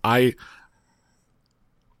cards. Like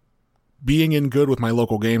being in good with my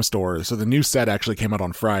local game store, so the new set actually came out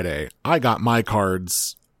on Friday. I got my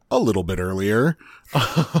cards a little bit earlier.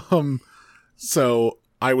 So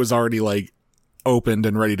I was already like opened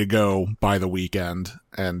and ready to go by the weekend,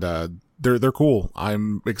 and they're cool.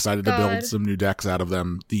 I'm excited to build some new decks out of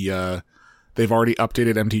them. They've already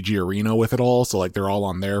updated MTG Arena with it all, so like they're all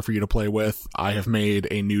on there for you to play with. I have made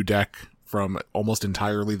a new deck from almost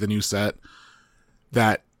entirely the new set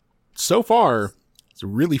that so far it's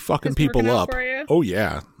really fucking people up. Oh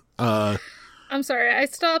yeah. I'm sorry,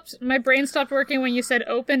 my brain stopped working when you said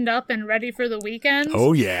opened up and ready for the weekend.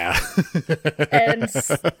 Oh yeah. And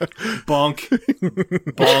bonk.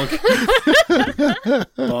 Bonk.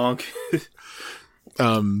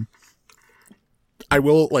 Bonk. I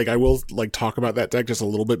will talk about that deck just a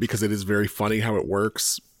little bit because it is very funny how it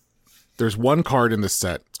works. There's one card in this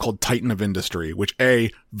set. It's called Titan of Industry, which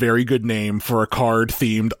very good name for a card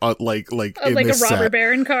themed in this set. Like a robber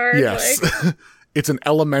baron card. Yes. Like. It's an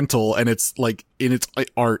elemental, and it's like in its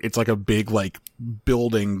art, it's like a big like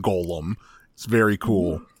building golem. It's very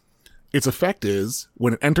cool. Mm. Its effect is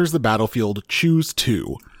when it enters the battlefield, choose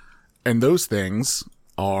 2, and those things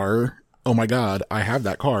are. Oh my god, I have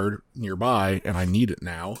that card nearby, and I need it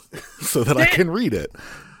now so that I can read it.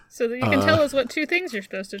 So that you can tell us what 2 things you're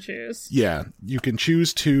supposed to choose. Yeah, you can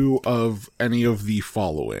choose 2 of any of the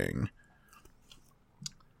following.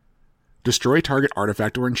 Destroy target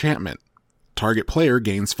artifact or enchantment. Target player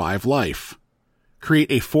gains 5 life.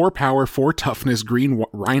 Create a 4 power, 4 toughness green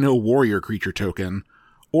Rhino Warrior creature token,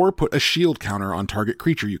 or put a shield counter on target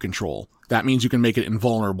creature you control. That means you can make it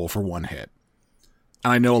invulnerable for 1 hit.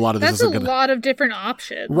 And I know a lot of this isn't going to... That's a lot of different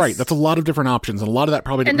options. Right, that's a lot of different options, and a lot of that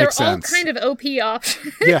probably didn't make sense. And they're all kind of OP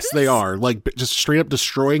options. Yes, they are. Like, just straight up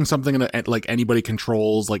destroying something like anybody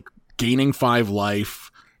controls, like, gaining 5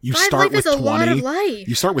 life. You 5 start life with is 20. A lot of life.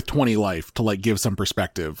 You start with 20 life to, like, give some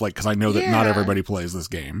perspective, like, because I know that not everybody plays this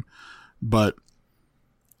game. But,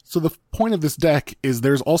 so the point of this deck is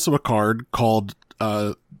there's also a card called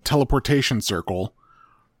Teleportation Circle,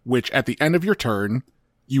 which at the end of your turn...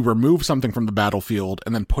 you remove something from the battlefield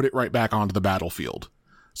and then put it right back onto the battlefield.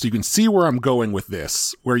 So you can see where I'm going with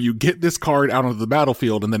this, where you get this card out onto the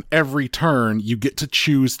battlefield and then every turn you get to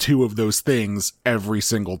choose 2 of those things every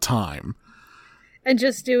single time. And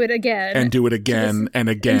just do it again. And do it again and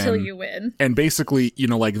again. Until you win. And basically,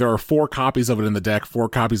 like there are 4 copies of it in the deck, 4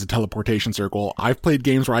 copies of Teleportation Circle. I've played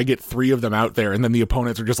games where I get 3 of them out there and then the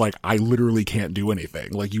opponents are just like, I literally can't do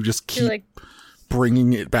anything. Like you just keep...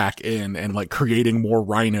 bringing it back in and like creating more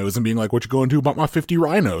rhinos and being like, what you going to do about my 50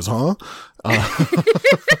 rhinos, huh?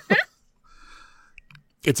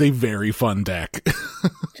 It's a very fun deck.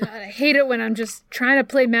 God, I hate it when I'm just trying to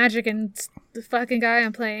play Magic and the fucking guy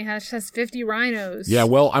I'm playing has 50 rhinos. Yeah,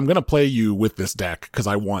 well, I'm going to play you with this deck because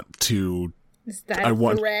I want to Is that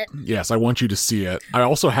a threat? Yes, I want you to see it. I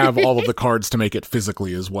also have all of the cards to make it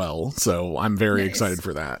physically as well, so I'm very excited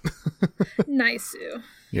for that. Nice.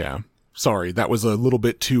 Yeah. Sorry, that was a little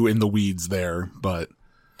bit too in the weeds there, but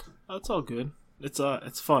it's all good. It's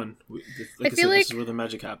fun. Like I feel said, like this is where the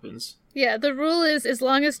magic happens. Yeah, the rule is as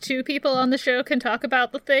long as 2 people on the show can talk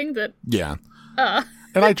about the thing that. Yeah.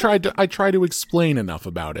 And I tried to explain enough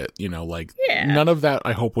about it, like none of that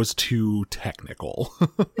I hope was too technical.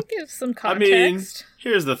 Give some context. I mean,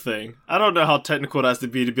 here's the thing. I don't know how technical it has to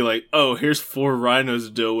be to be like, oh, here's 4 rhinos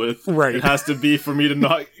to deal with. Right. It has to be for me to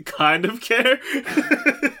not kind of care.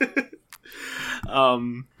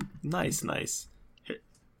 Nice.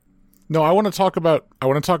 No, I want to talk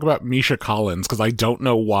about Misha Collins because I don't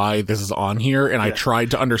know why this is on here, and I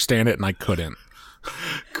tried to understand it and I couldn't.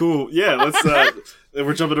 Cool. Yeah, let's.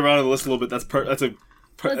 We're jumping around on the list a little bit. That's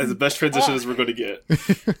the best transition as we're going to get.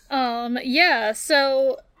 Yeah.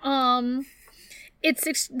 So,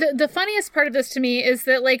 it's the funniest part of this to me is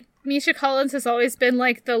that like Misha Collins has always been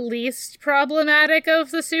like the least problematic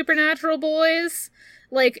of the Supernatural boys.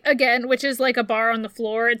 Like again, which is like a bar on the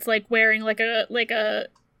floor. It's like wearing like a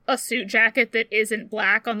suit jacket that isn't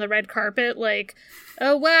black on the red carpet. Like,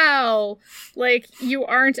 oh wow, like you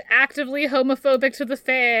aren't actively homophobic to the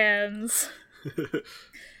fans.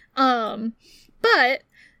 But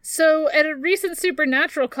so at a recent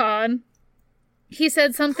Supernatural con, he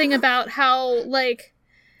said something about how like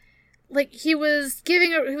he was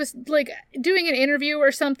doing an interview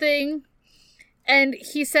or something, and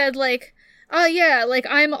he said like, oh yeah, like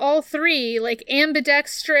I'm all 3, like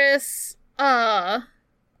ambidextrous,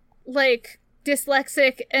 like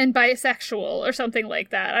dyslexic and bisexual or something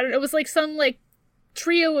like that. I don't know, it was like some like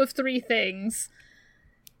trio of 3 things.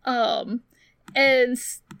 And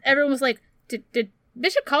everyone was like, did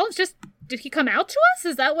Bishop Collins did he come out to us?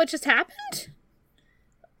 Is that what just happened?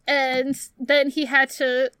 And then he had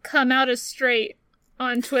to come out as straight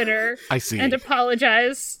on Twitter. I see. And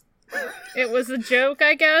apologize. It was a joke,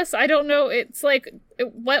 I guess. I don't know. It's like,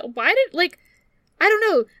 why did, like, I don't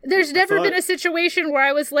know. There's never been a situation where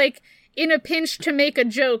I was like in a pinch to make a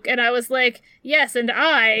joke and I was like, yes, and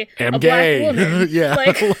I am gay. Black woman. Yeah.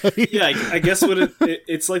 Like, yeah, I guess what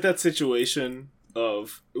it's like that situation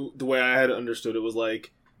of the way I had understood it was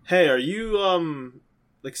like, hey, are you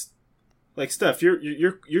like Steph,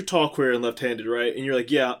 you're tall, queer, and left-handed, right? And you're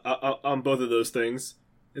like, yeah, I'm both of those things.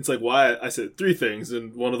 It's like, why? I said 3 things,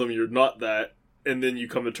 and one of them you're not that, and then you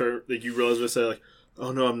come to term, like you realize what I say, like,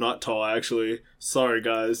 oh no, I'm not tall, actually. Sorry,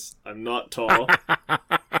 guys, I'm not tall. I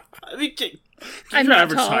mean, I'm not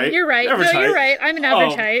tall. Height. You're right. You're right. I'm an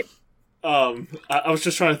average height. I was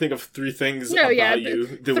just trying to think of 3 things about you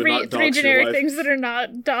that would not dox 3 generic your life. things that are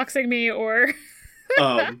not doxing me or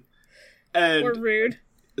and or rude.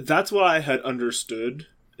 That's what I had understood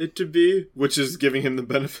it to be, which is giving him the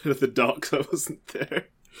benefit of the dox. I wasn't there.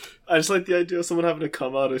 I just like the idea of someone having to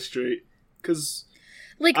come out as straight, because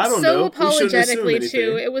like I don't so know. Apologetically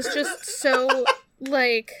too. It was just so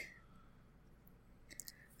like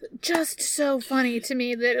just so funny to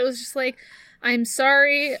me that it was just like, I'm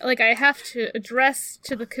sorry, like I have to address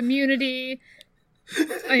to the community.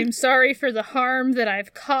 I'm sorry for the harm that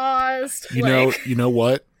I've caused. You know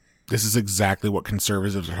what? This is exactly what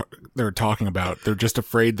conservatives they're talking about. They're just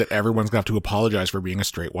afraid that everyone's going to have to apologize for being a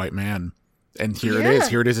straight white man. And here it is.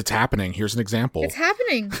 Here it is. It's happening. Here's an example. It's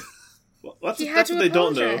happening. Well, that's what they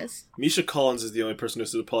don't know. Misha Collins is the only person who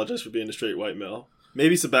has to apologize for being a straight white male.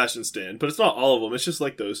 Maybe Sebastian Stan, but it's not all of them. It's just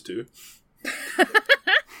like those 2.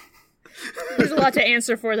 There's a lot to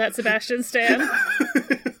answer for that, Sebastian Stan.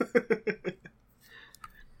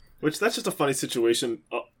 Which, that's just a funny situation.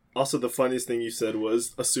 Also, the funniest thing you said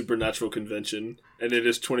was a Supernatural convention, and it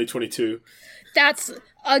is 2022. That's,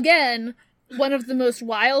 again, one of the most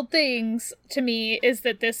wild things to me is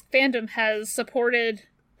that this fandom has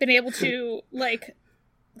been able to, like,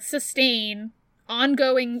 sustain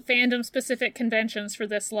ongoing fandom-specific conventions for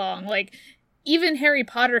this long. Like, even Harry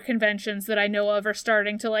Potter conventions that I know of are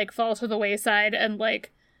starting to, like, fall to the wayside and,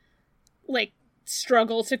 like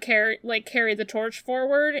struggle to carry the torch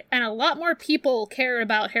forward, and a lot more people care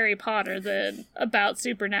about Harry Potter than about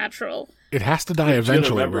Supernatural. It has to die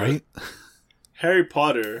eventually, right? Harry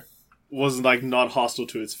Potter was like not hostile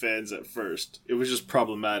to its fans at first. It was just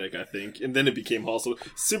problematic, I think, and then it became hostile.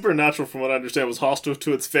 Supernatural, from what I understand, was hostile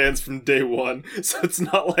to its fans from day 1. So it's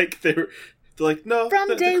not like they're like, no,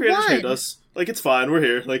 the creators hate us. Like, it's fine, we're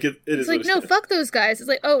here. Like, it is. It's like, no, fuck those guys. It's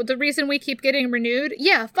like, oh, the reason we keep getting renewed?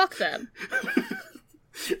 Yeah, fuck them.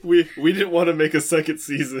 we didn't want to make a second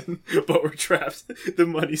season, but we're trapped. The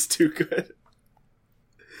money's too good.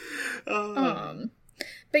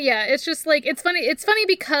 But yeah, it's just like, it's funny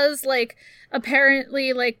because like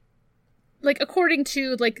apparently, like according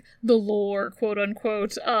to, like, the lore, quote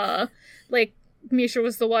unquote, like, Misha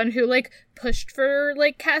was the one who, like, pushed for,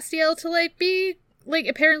 like, Castiel to, like, be, like,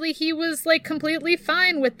 apparently he was, like, completely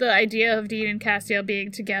fine with the idea of Dean and Castiel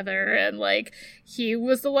being together, and, like, he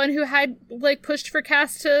was the one who had, like, pushed for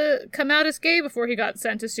Cass to come out as gay before he got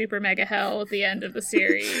sent to super mega hell at the end of the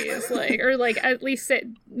series, like, or, like, at least say,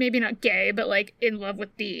 maybe not gay, but, like, in love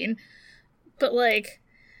with Dean. But, like,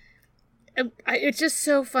 it's just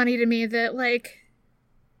so funny to me that, like,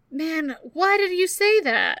 man, why did you say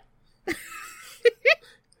that?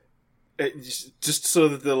 Just so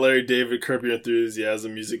that the Larry David Curb Your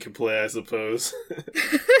Enthusiasm music can play, I suppose.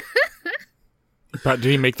 But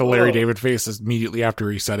did he make the Larry David face immediately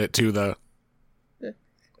after he said it to the...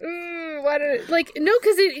 Why did it, like, no,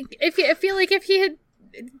 because I feel like if he had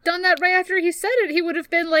done that right after he said it, he would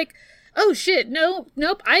have been like, oh shit, nope,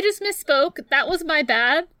 I just misspoke, that was my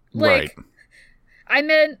bad. Like, right. I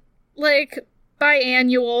meant, like,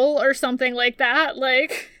 biannual or something like that,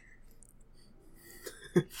 like...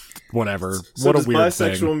 Whatever. So what a does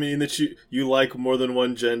bisexual bisexual mean that you like more than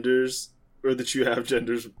one genders, or that you have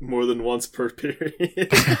genders more than once per period?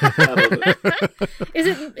 I don't know.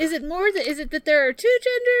 Is it more that, is it that there are two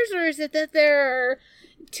genders, or is it that there are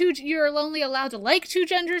two, you're only allowed to like two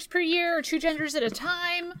genders per year, or two genders at a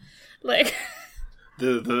time? Like,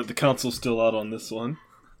 the council's still out on this one.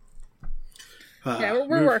 Yeah,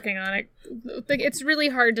 we're working on it. It's really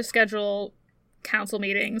hard to schedule council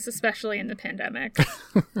meetings, especially in the pandemic.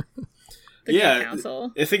 Yeah,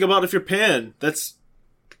 council. Think about if you're Pan. That's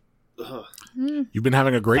You've been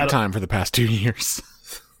having a great time for the past 2 years.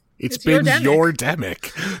 It's been your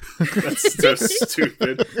demic. That's so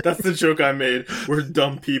stupid. That's the joke I made. We're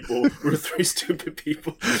dumb people. We're three stupid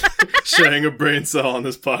people sharing a brain cell on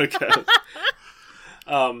this podcast.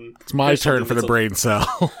 It's my turn for the brain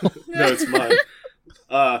cell. No, it's mine.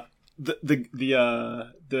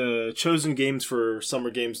 The chosen games for Summer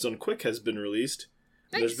Games Done Quick has been released.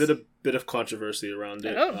 Nice. There's been a bit of controversy around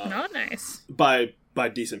it. Oh, not nice. By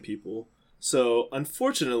decent people. So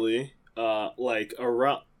unfortunately,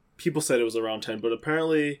 around, people said it was around 10, but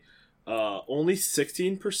apparently only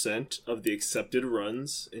 16% of the accepted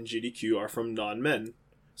runs in GDQ are from non-men.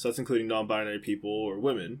 So that's including non-binary people or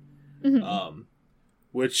women. Mm-hmm.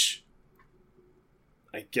 Which,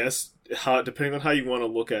 I guess, depending on how you want to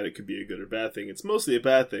look at it, could be a good or bad thing. It's mostly a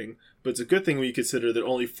bad thing, but it's a good thing when you consider that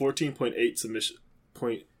only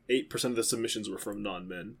 14.8% of the submissions were from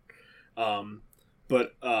non-men.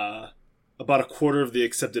 But about a quarter of the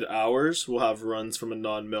accepted hours will have runs from a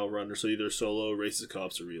non-male runner, so either solo, races,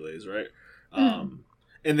 co-ops, or relays, right?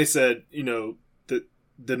 And they said, that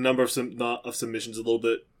the number of submissions is a little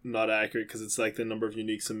bit not accurate, because it's like the number of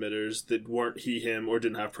unique submitters that weren't he, him, or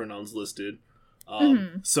didn't have pronouns listed.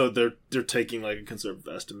 So they're taking like a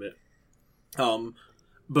conservative estimate.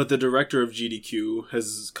 But the director of GDQ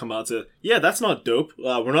has come out to, yeah, that's not dope.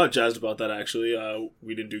 We're not jazzed about that, actually.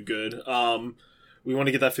 We didn't do good. We want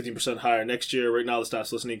to get that 15% higher next year. Right now, the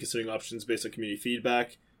staff's listening, considering options based on community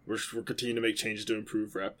feedback. We're continuing to make changes to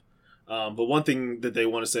improve rep. But one thing that they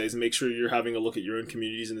want to say is make sure you're having a look at your own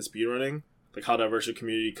communities in the speedrunning, like how diverse your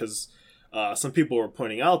community, because some people were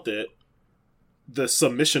pointing out that the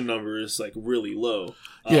submission number is like really low.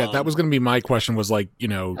 Yeah, that was going to be my question, was like,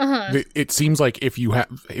 it seems like if you have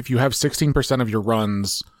 16% of your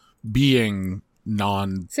runs being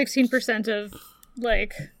 16% of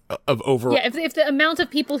like of over, yeah, if the amount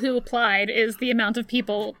of people who applied is the amount of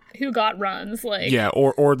people who got runs, like, yeah,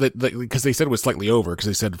 or that, because they said it was slightly over, because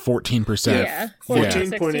they said 14%. Yeah,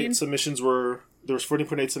 14.8 submissions were. There was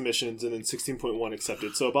 14.8 submissions and then 16.1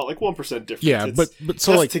 accepted, so about like 1% difference. Yeah, but so that's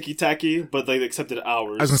like ticky tacky, but they accepted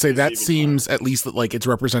hours. I was gonna say that seems at least that like it's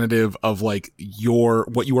representative of like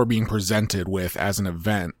what you are being presented with as an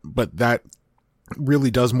event, but that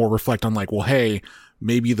really does more reflect on like, well, hey,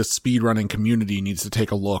 maybe the speedrunning community needs to take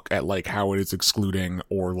a look at like how it is excluding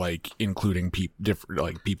or like including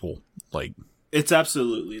people like. It's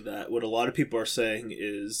absolutely that. What a lot of people are saying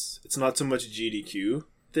is it's not so much GDQ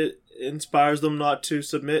that inspires them not to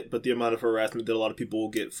submit, but the amount of harassment that a lot of people will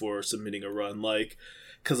get for submitting a run, like,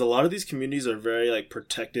 because a lot of these communities are very like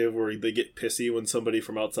protective, where they get pissy when somebody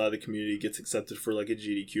from outside the community gets accepted for like a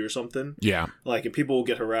GDQ or something. Yeah, like, and people will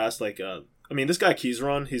get harassed. Like, I mean, this guy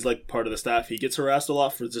Keysron, he's like part of the staff. He gets harassed a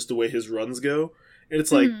lot for just the way his runs go, and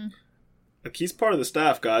it's like. Like, he's part of the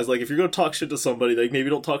staff, guys. Like, if you're going to talk shit to somebody, like, maybe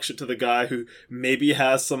don't talk shit to the guy who maybe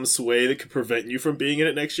has some sway that could prevent you from being in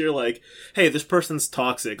it next year. Like, hey, this person's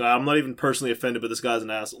toxic. I'm not even personally offended, but this guy's an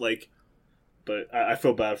ass. Like, but I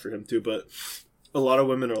feel bad for him, too. But a lot of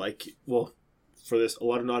women are like, well, for this, a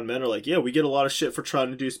lot of non-men are like, yeah, we get a lot of shit for trying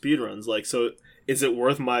to do speedruns. Like, so is it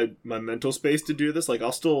worth my mental space to do this? Like,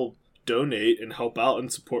 I'll still donate and help out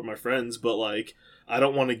and support my friends, but like, I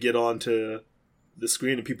don't want to get onto the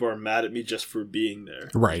screen and people are mad at me just for being there.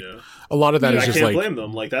 Right. You know? A lot of that is I just can't like, blame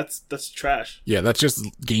them. Like, that's trash. yeah, that's just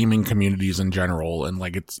gaming communities in general. And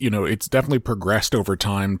like, it's, you know, it's definitely progressed over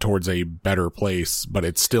time towards a better place, but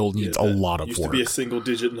it still needs a lot of used work. to be a single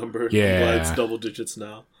digit number. Yeah. I'm glad it's double digits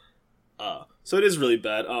now. So it is really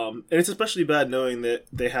bad. And it's especially bad knowing that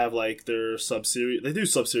they have like their sub-series. They do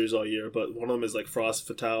sub-series all year, but one of them is like Frost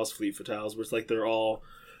Fatales, Fleet Fatales, where it's like they're all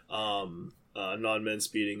non-men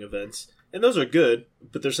speeding events. And those are good,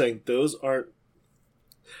 but they're saying those aren't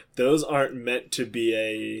meant to be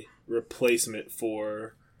a replacement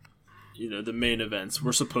for, you know, the main events.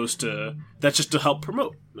 We're supposed to, that's just to help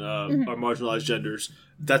promote our marginalized genders.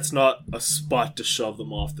 That's not a spot to shove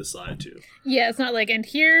them off the side to. Yeah, it's not like, and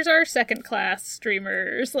here's our second class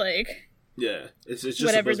streamers, like, yeah, it's just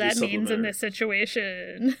whatever that means in this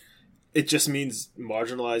situation. It just means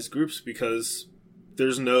marginalized groups, because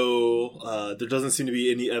there's no, there doesn't seem to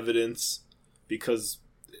be any evidence, because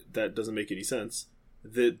that doesn't make any sense,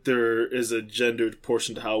 that there is a gendered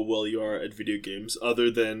portion to how well you are at video games,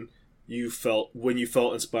 other than when you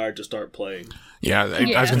felt inspired to start playing. Yeah,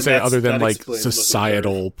 I was gonna say, other than like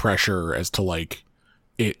societal pressure as to like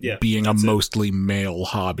it being a mostly male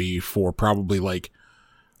hobby for probably like,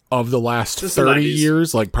 of the last 30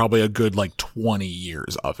 years, like probably a good like 20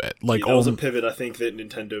 years of it. Like, that was a pivot I think that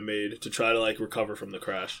Nintendo made to try to like recover from the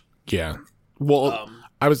crash. Yeah. Well,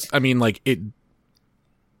 I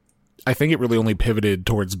think it really only pivoted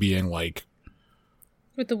towards being like,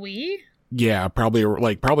 with the Wii? Yeah, probably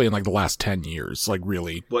in like the last 10 years, like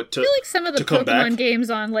really. What, I feel like some of the Pokemon games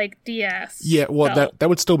on like DS. Yeah, well, that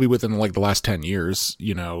would still be within like the last 10 years,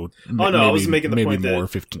 you know. I was making the point more,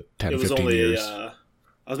 that 10, 15 years.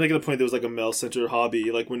 I was making the point that it was like a male-centered hobby,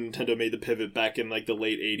 like when Nintendo made the pivot back in like the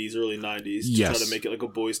late 80s, early 90s to try to make it like a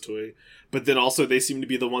boys' toy. But then also they seem to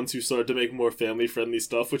be the ones who started to make more family-friendly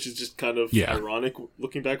stuff, which is just kind of ironic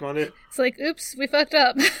looking back on it. It's like, oops, we fucked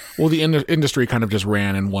up. Well, the industry kind of just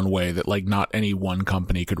ran in one way that like not any one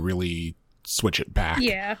company could really switch it back.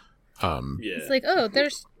 Yeah. It's like, oh,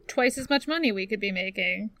 there's twice as much money we could be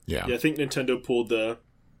making. Yeah, I think Nintendo pulled the...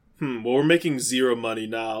 well, we're making zero money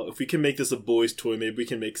now. If we can make this a boys' toy, maybe we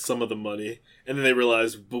can make some of the money. And then they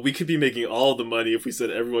realized, but we could be making all the money if we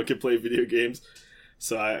said everyone could play video games.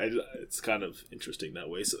 So it's kind of interesting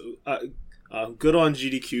that way. So good on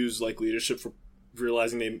GDQ's like leadership for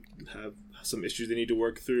realizing they have some issues they need to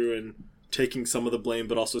work through and taking some of the blame,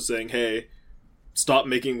 but also saying, hey, stop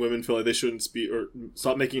making women feel like they shouldn't speed, or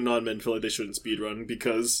stop making non-men feel like they shouldn't speedrun,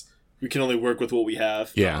 because we can only work with what we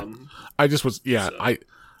have. Yeah,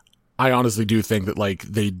 I honestly do think that like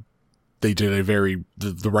they did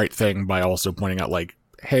the right thing by also pointing out like,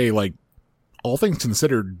 hey, like all things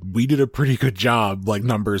considered, we did a pretty good job, like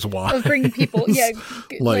numbers wise, of bringing people. Yeah,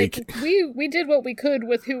 like we did what we could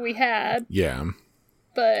with who we had. Yeah,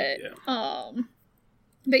 but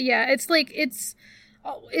yeah, it's like it's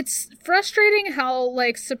frustrating how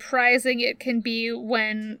like surprising it can be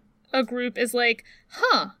when a group is like,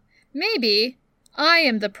 maybe I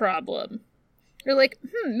am the problem. You're like,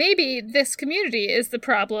 maybe this community is the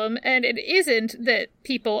problem, and it isn't that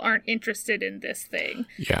people aren't interested in this thing.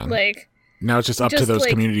 Yeah. Like, now it's just up to those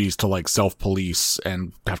communities to, like, self-police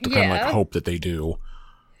and have to kind of, like, hope that they do.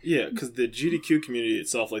 Yeah, because the GDQ community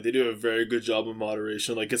itself, like, they do a very good job of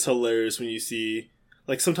moderation. Like, it's hilarious when you see...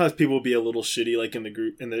 Like, sometimes people will be a little shitty, like, in the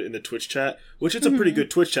group, in the Twitch chat, which it's a pretty good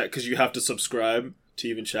Twitch chat, because you have to subscribe to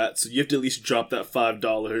even chat, so you have to at least drop that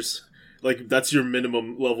 $5. Like, that's your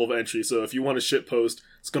minimum level of entry. So if you want a shit post,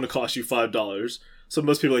 it's going to cost you $5. So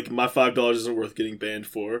most people are like, my $5 isn't worth getting banned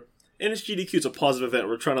for. And it's GDQ. It's a positive event.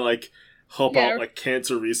 We're trying to, like, help out, like,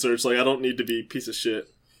 cancer research. Like, I don't need to be a piece of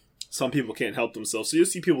shit. Some people can't help themselves. So you'll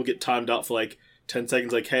see people get timed out for, like, 10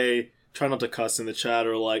 seconds. Like, hey, try not to cuss in the chat,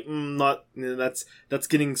 or like, that's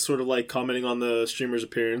getting sort of like commenting on the streamer's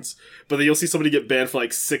appearance. But then you'll see somebody get banned for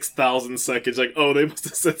like 6,000 seconds. Like, oh, they must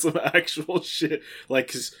have said some actual shit.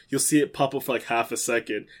 Like, 'cause you'll see it pop up for like half a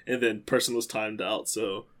second, and then person was timed out.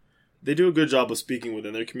 So they do a good job of speaking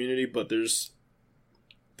within their community, but there's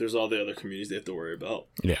all the other communities they have to worry about.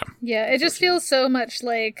 Yeah. Yeah, it just feels so much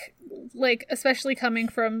like especially coming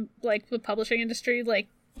from like the publishing industry, like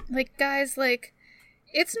guys, like,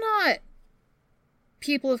 it's not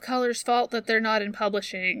people of color's fault that they're not in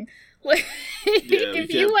publishing. Like,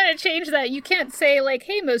 if you want to change that, you can't say, like,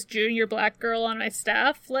 hey, most junior black girl on my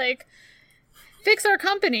staff, like, fix our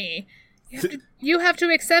company. You have to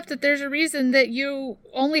accept that there's a reason that you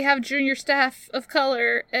only have junior staff of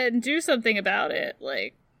color and do something about it.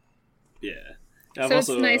 Like, yeah. So it's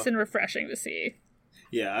nice and refreshing to see.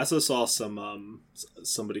 Yeah, I also saw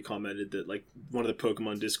somebody commented that like one of the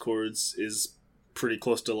Pokemon Discords is pretty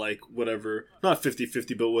close to like whatever, not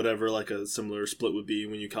 50-50, but whatever like a similar split would be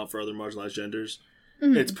when you count for other marginalized genders.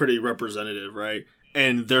 Mm-hmm. It's pretty representative, right?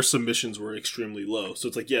 And their submissions were extremely low. So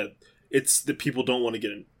it's like, yeah, it's that people don't want to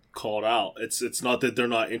get called out. It's not that they're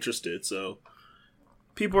not interested. So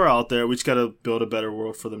people are out there. We just got to build a better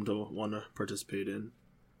world for them to want to participate in.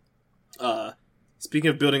 Speaking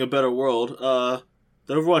of building a better world,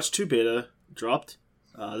 the Overwatch 2 beta dropped.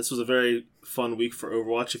 This was a very fun week for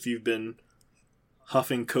Overwatch. If you've been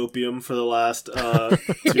huffing copium for the last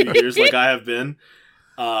 2 years like I have been,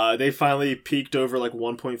 they finally peaked over like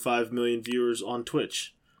 1.5 million viewers on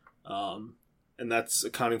Twitch. And that's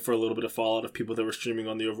accounting for a little bit of fallout of people that were streaming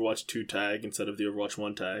on the Overwatch 2 tag instead of the Overwatch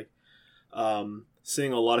 1 tag.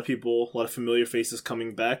 Seeing a lot of people, a lot of familiar faces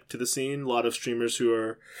coming back to the scene, a lot of streamers who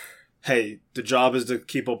are, hey, the job is to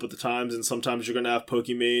keep up with the times, and sometimes you're going to have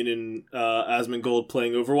Pokimane and Asmongold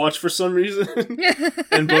playing Overwatch for some reason.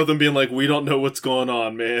 And both of them being like, we don't know what's going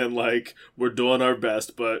on, man. Like, we're doing our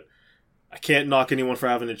best, but I can't knock anyone for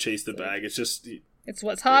having to chase the bag. It's just... It's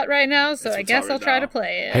what's hot right now, so I guess I'll try to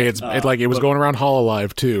play it. Hey, it was going around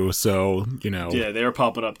Hololive too, so, you know. Yeah, they were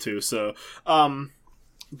popping up too, so...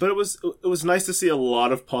 but it was nice to see a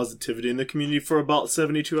lot of positivity in the community for about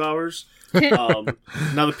 72 hours. Now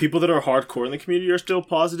the people that are hardcore in the community are still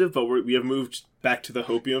positive, but we have moved back to the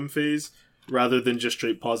hopium phase rather than just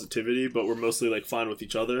straight positivity, but we're mostly like fine with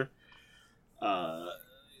each other.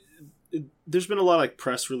 There's been a lot of like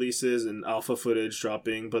press releases and alpha footage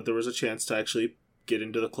dropping, but there was a chance to actually get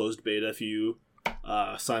into the closed beta if you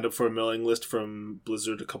signed up for a mailing list from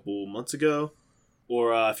Blizzard a couple months ago,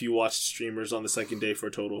 or if you watched streamers on the second day for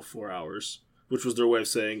a total of 4 hours, which was their way of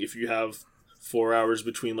saying if you have 4 hours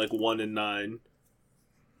between like 1 and 9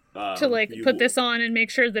 to like put this on and make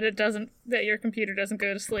sure that that your computer doesn't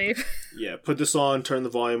go to sleep. Yeah, put this on, turn the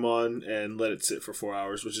volume on, and let it sit for 4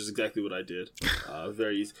 hours, which is exactly what I did.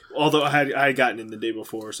 Very easy. Although I had gotten in the day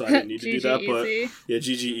before, so I didn't need to do that. But yeah,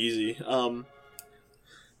 GG easy.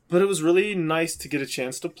 But it was really nice to get a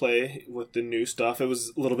chance to play with the new stuff. It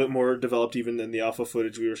was a little bit more developed even than the alpha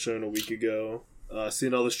footage we were shown a week ago.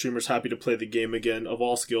 Seeing all the streamers happy to play the game again, of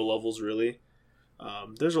all skill levels, really.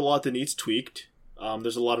 There's a lot that needs tweaked.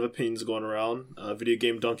 There's a lot of opinions going around. Video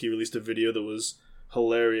Game Donkey released a video that was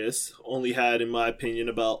hilarious. Only had, in my opinion,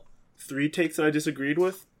 about 3 takes that I disagreed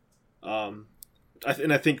with. And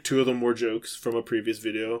I think 2 of them were jokes from a previous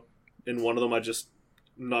video. And one of them I'm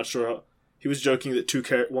not sure how... He was joking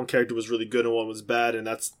that one character was really good and one was bad, and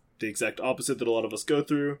that's the exact opposite that a lot of us go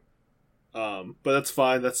through. But that's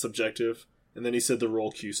fine, that's subjective. And then he said the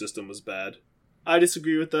roll queue system was bad. I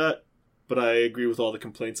disagree with that, but I agree with all the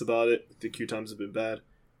complaints about it. The queue times have been bad.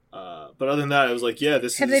 But other than that, I was like, yeah,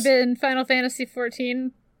 Have they been Final Fantasy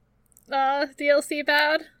XIV DLC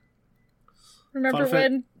bad? Remember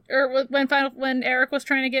when Eric was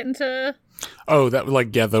trying to get into... Oh, that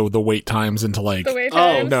the wait times into like... The wait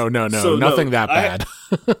times? Oh, no, so nothing that bad.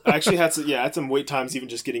 I actually had some wait times even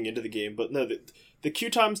just getting into the game, but no, the queue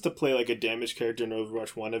times to play like a damaged character in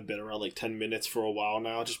Overwatch 1 have been around like 10 minutes for a while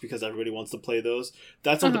now, just because everybody wants to play those.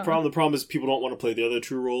 That's not the problem. The problem is people don't want to play the other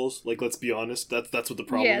 2 roles. Like, let's be honest, that's what the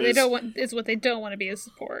problem is. Yeah, they don't want... It's what they don't want to be as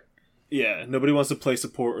support. Yeah, nobody wants to play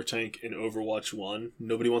support or tank in Overwatch 1.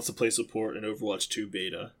 Nobody wants to play support in Overwatch 2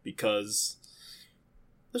 beta, because...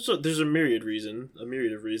 There's a myriad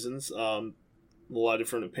of reasons, a lot of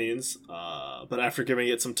different opinions, but after giving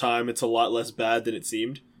it some time, it's a lot less bad than it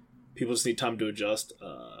seemed. People just need time to adjust,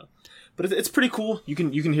 but it's pretty cool. You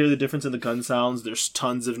can hear the difference in the gun sounds. There's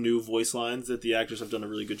tons of new voice lines that the actors have done a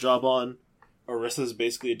really good job on. Orisa is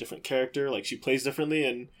basically a different character, like she plays differently,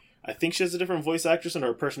 and I think she has a different voice actress, and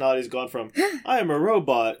her personality has gone from, I am a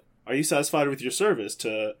robot, are you satisfied with your service,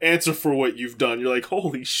 to answer for what you've done. You're like,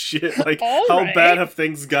 holy shit, like, how bad have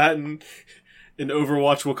things gotten in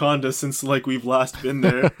Overwatch Wakanda since, like, we've last been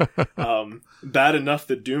there? Bad enough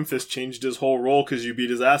that Doomfist changed his whole role because you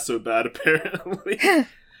beat his ass so bad, apparently.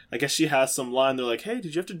 I guess she has some line, they're like, hey,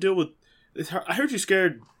 did you have to deal with... I heard you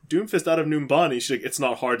scared Doomfist out of Numbani. She's like, it's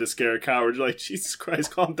not hard to scare a coward. You're like, Jesus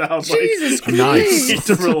Christ, calm down. Jesus Christ. Nice. You need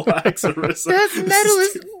to relax, Orisa. That's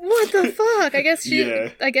metal. What the fuck? I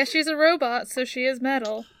guess she's a robot, so she is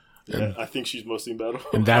metal. Yeah, I think she's mostly metal.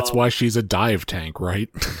 And that's why she's a dive tank, right?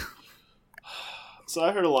 So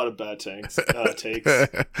I heard a lot of bad takes. Bad takes?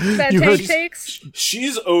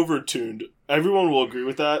 She's overtuned. Everyone will agree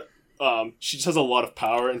with that. she just has a lot of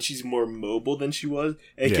power, and she's more mobile than she was.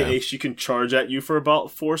 AKA, she can charge at you for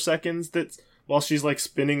about 4 seconds. That's while she's like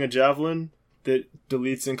spinning a javelin that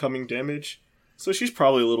deletes incoming damage. So she's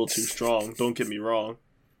probably a little too strong. Don't get me wrong.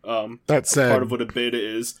 That said, part of what a beta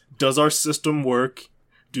is. Does our system work?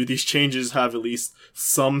 Do these changes have at least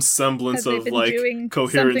some semblance of like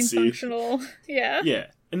coherency? Functional? Yeah. Yeah.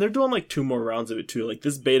 And they're doing like 2 more rounds of it too. Like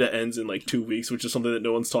this beta ends in like 2 weeks, which is something that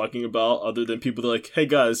no one's talking about other than people that are like, hey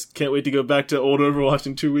guys, can't wait to go back to old Overwatch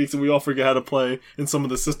in 2 weeks and we all forget how to play and some of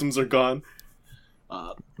the systems are gone.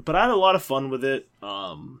 But I had a lot of fun with it.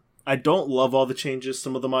 I don't love all the changes.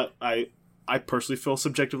 Some of them I personally feel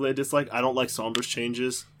subjectively I dislike. I don't like Sombra's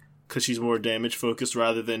changes because she's more damage focused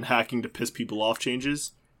rather than hacking to piss people off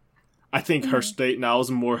changes. I think her state now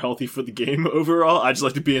is more healthy for the game overall. I just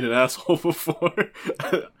like to be an asshole before.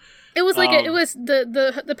 It was like it was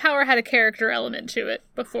the power had a character element to it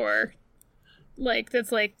before. Like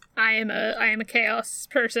that's like I am a chaos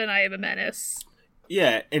person. I am a menace.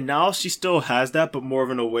 Yeah, and now she still has that, but more of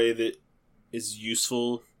in a way that is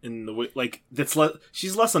useful in the way like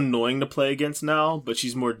she's less annoying to play against now, but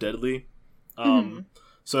she's more deadly.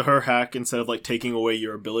 So her hack, instead of like taking away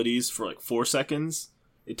your abilities for like 4 seconds,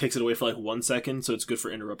 it takes it away for like 1 second, so it's good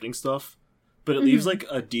for interrupting stuff. But it leaves like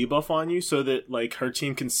a debuff on you so that like her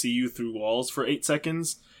team can see you through walls for 8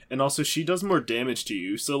 seconds, and also she does more damage to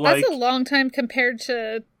you. So like that's a long time compared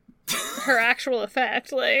to her actual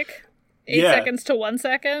effect. Like 8 seconds to 1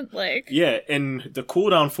 second. Like and the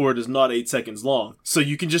cooldown for it is not 8 seconds long, so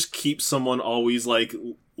you can just keep someone always like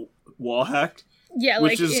wall hacked. Yeah,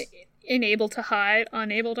 like unable to hide.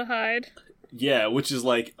 Yeah, which is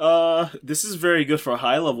like, this is very good for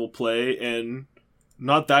high level play and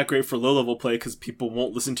not that great for low level play because people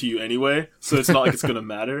won't listen to you anyway, so it's not like it's gonna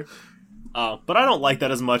matter. But I don't like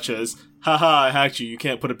that as much as, haha, I hacked you, you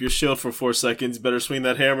can't put up your shield for 4 seconds, better swing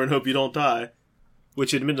that hammer and hope you don't die.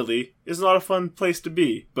 Which admittedly is not a fun place to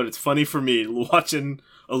be, but it's funny for me watching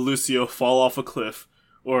a Lucio fall off a cliff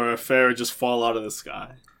or a Pharah just fall out of the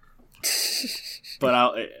sky.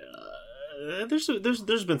 But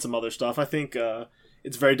there's been some other stuff. I think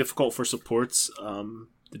it's very difficult for supports.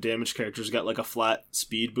 The damage characters got like a flat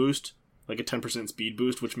speed boost, like a 10% speed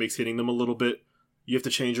boost, which makes hitting them a little bit. You have to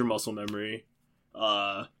change your muscle memory.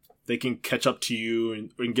 They can catch up to you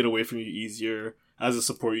and get away from you easier. As a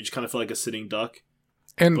support, you just kind of feel like a sitting duck.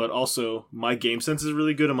 But also, my game sense is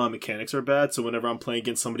really good and my mechanics are bad, so whenever I'm playing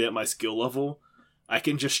against somebody at my skill level, I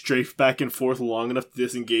can just strafe back and forth long enough to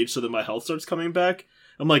disengage so that my health starts coming back.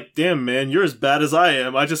 I'm like, damn, man, you're as bad as I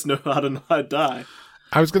am. I just know how to not die.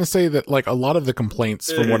 I was going to say that, like, a lot of the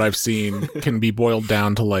complaints from what I've seen can be boiled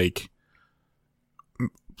down to, like,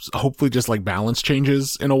 hopefully just, like, balance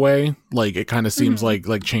changes in a way. Like, it kind of seems like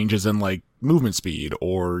changes in, like, movement speed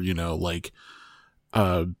or, you know, like,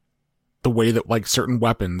 the way that, like, certain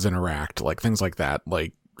weapons interact, like, things like that,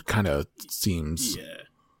 like, kind of seems... Yeah.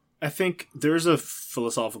 I think there's a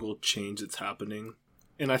philosophical change that's happening.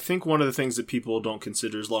 And I think one of the things that people don't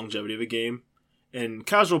consider is longevity of a game. And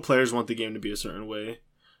casual players want the game to be a certain way.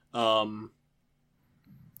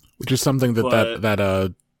 Which is something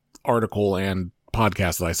that article and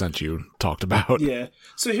podcast that I sent you talked about. Yeah.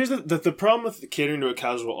 So here's the problem with catering to a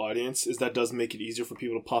casual audience is that does make it easier for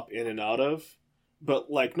people to pop in and out of.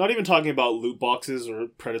 But, like, not even talking about loot boxes or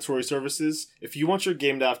predatory services. If you want your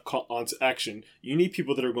game to have action, you need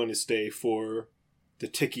people that are going to stay for the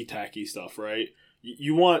ticky-tacky stuff, right?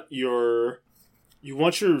 You want your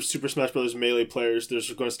Super Smash Bros. Melee players that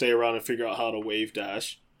are going to stay around and figure out how to wave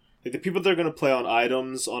dash. Like, the people that are going to play on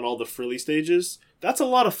items on all the frilly stages, that's a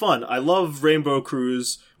lot of fun. I love Rainbow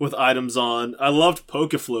Cruise with items on. I loved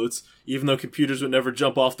Poke Floats, even though computers would never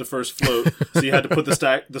jump off the first float, so you had to put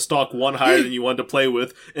the stock one higher than you wanted to play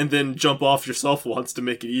with, and then jump off yourself once to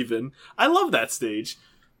make it even. I love that stage.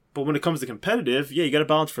 But when it comes to competitive, yeah, you gotta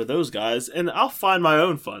balance for those guys, and I'll find my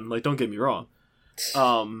own fun, like, don't get me wrong.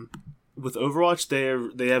 With Overwatch,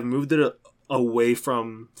 they have moved it away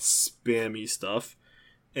from spammy stuff,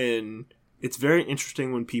 and it's very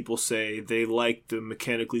interesting when people say they like the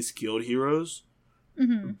mechanically skilled heroes,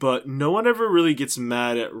 but no one ever really gets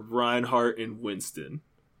mad at Reinhardt and Winston,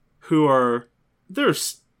 who are,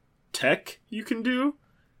 there's tech you can do,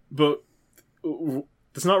 but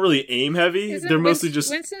it's not really aim heavy. They're mostly just...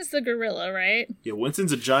 Winston's the gorilla, right? Yeah,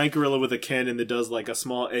 Winston's a giant gorilla with a cannon that does like a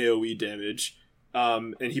small AoE damage,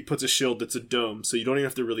 and he puts a shield that's a dome, so you don't even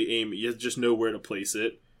have to really aim it, you just know where to place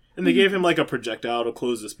it. And they gave him like a projectile to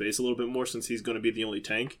close the space a little bit more since he's going to be the only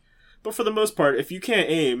tank. But for the most part, if you can't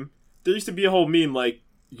aim, there used to be a whole meme like,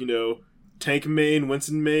 you know, tank main,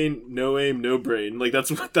 Winston main, no aim, no brain. Like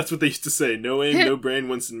that's what they used to say. No aim, no brain,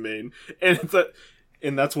 Winston main. And it's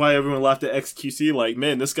And that's why everyone laughed at XQC, like,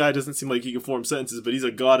 man, this guy doesn't seem like he can form sentences, but he's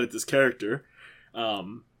a god at this character.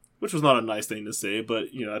 Which was not a nice thing to say, but,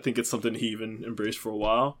 I think it's something he even embraced for a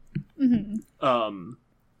while. Mm-hmm.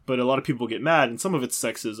 But a lot of people get mad, and some of it's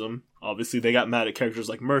sexism. Obviously, they got mad at characters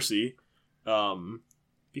like Mercy,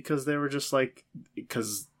 because they were just like,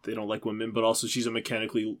 because they don't like women, but also she's a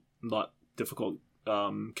mechanically not difficult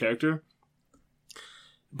character.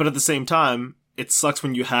 But at the same time, it sucks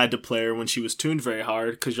when you had to play her when she was tuned very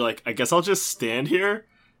hard, because you're like, I guess I'll just stand here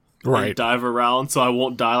and dive around so I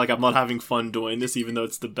won't die. Like, I'm not having fun doing this, even though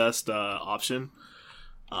it's the best option.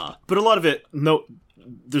 But a lot of it,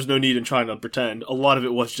 there's no need in trying to pretend. A lot of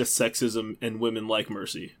it was just sexism and women like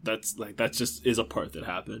Mercy. That just is a part that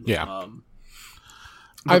happened. Yeah.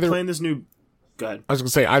 Playing this new... Go ahead. I was going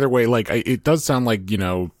to say, either way, like, it does sound like,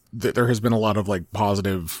 there has been a lot of, like,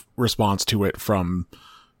 positive response to it from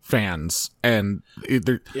fans. And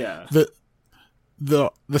the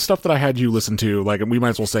stuff that I had you listen to, like, we might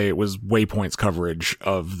as well say it was Waypoint's coverage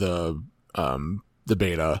of the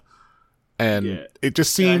beta. And it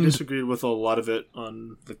just seemed... I disagreed with a lot of it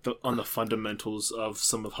on the fundamentals of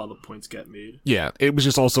some of how the points get made. Yeah, it was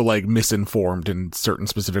just also, like, misinformed in certain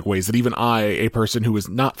specific ways that even I, a person who is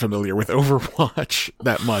not familiar with Overwatch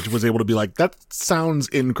that much, was able to be like, that sounds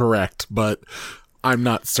incorrect, but I'm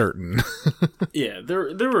not certain. Yeah,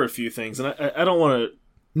 there were a few things, and I don't want to...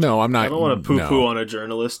 No, I'm not... I don't want to poo-poo on a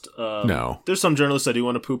journalist. No. There's some journalists I do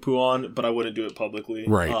want to poo-poo on, but I wouldn't do it publicly.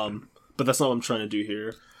 Right. But that's not what I'm trying to do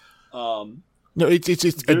here. No, it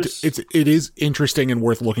is interesting and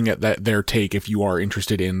worth looking at their take if you are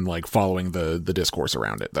interested in, like, following the discourse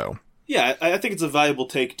around it, though. Yeah, I think it's a valuable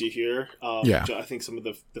take to hear. Yeah. I think some of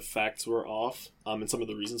the facts were off, and some of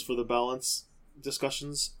the reasons for the balance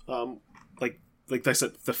discussions. Like I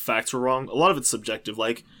said, the facts were wrong. A lot of it's subjective.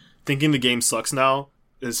 Like, thinking the game sucks now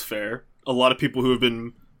is fair. A lot of people who have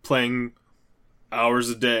been playing hours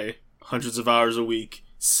a day, hundreds of hours a week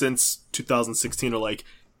since 2016 are like,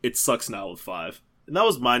 it sucks now with 5. And that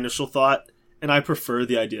was my initial thought, and I prefer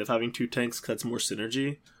the idea of having 2 tanks because that's more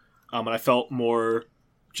synergy. And I felt more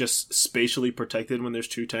just spatially protected when there's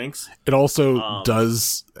 2 tanks. It also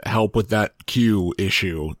does help with that queue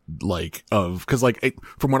issue, like, because, like,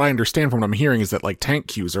 from what I understand from what I'm hearing is that, like, tank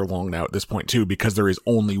queues are long now at this point, too, because there is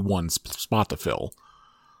only one spot to fill.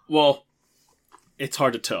 Well, it's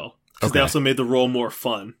hard to tell. Because they also made the role more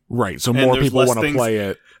fun. Right, so more people want to play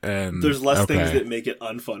it. And there's less things that make it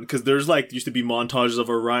unfun. Because there's, like, used to be montages of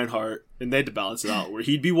a Reinhardt, and they had to balance it out, where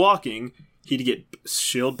he'd be walking, he'd get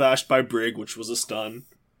shield bashed by Brig, which was a stun.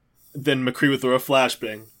 Then McCree would throw a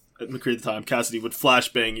flashbang. McCree at the time, Cassidy would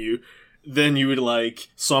flashbang you. Then you would, like,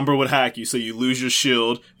 Sombra would hack you, so you lose your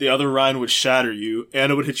shield. The other Ryan would shatter you.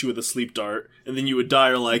 Anna would hit you with a sleep dart. And then you would die,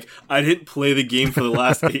 or like, I didn't play the game for the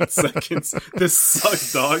last 8 seconds. This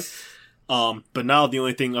sucks, dog. But now the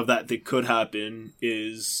only thing of that could happen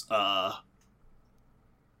is,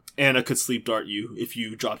 Anna could sleep dart you if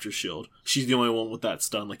you dropped your shield. She's the only one with that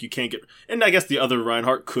stun. Like, you can't get... And I guess the other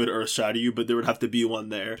Reinhardt could earth shatter you, but there would have to be one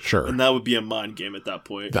there. Sure. And that would be a mind game at that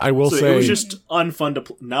point. I will say... it was just unfun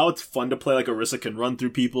to... Now it's fun to play. Like, Orisa can run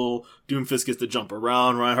through people. Doomfist gets to jump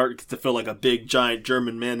around. Reinhardt gets to feel like a big, giant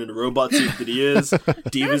German man in a robot suit that he is.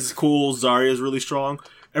 D.Va's cool. Zarya's really strong.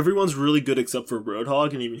 Everyone's really good except for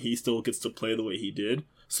Roadhog, and even he still gets to play the way he did.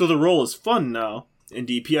 So the role is fun now, and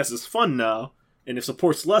DPS is fun now. And if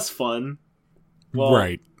support's less fun, well...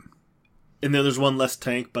 Right. And then there's one less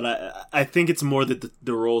tank, but I think it's more that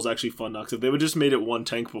the role is actually fun now. Because if they would just made it 1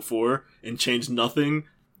 tank before and changed nothing,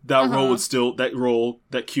 that role would still...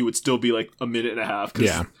 That queue would still be like a minute and a half.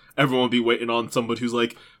 Because everyone would be waiting on somebody who's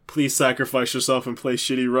like, please sacrifice yourself and play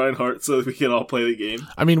shitty Reinhardt so that we can all play the game.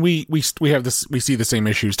 I mean, we have this... We see the same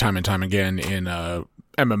issues time and time again in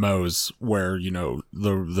MMOs where,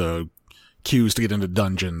 the queues to get into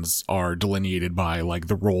dungeons are delineated by, like,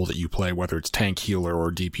 the role that you play, whether it's tank, healer,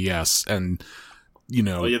 or DPS, and,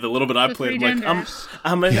 Oh, yeah, the little bit I played, like,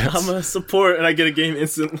 I'm a support, and I get a game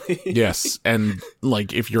instantly. Yes, and,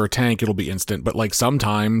 like, if you're a tank, it'll be instant, but, like,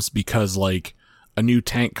 sometimes, because, like, a new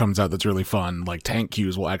tank comes out that's really fun, like, tank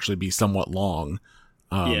queues will actually be somewhat long.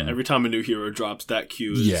 Yeah, every time a new hero drops, that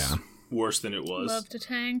queue is worse than it was. Love to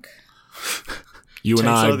tank. You and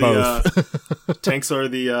I both. Tanks are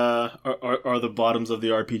the bottoms of the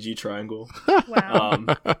RPG triangle. Wow.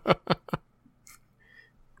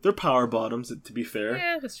 They're power bottoms, to be fair.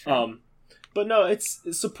 Yeah, that's true. But no,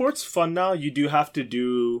 support's fun now. You do have to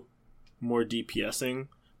do more DPSing,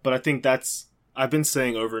 but I think I've been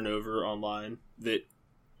saying over and over online that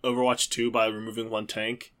Overwatch 2, by removing 1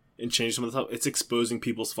 tank and changing some of the stuff, it's exposing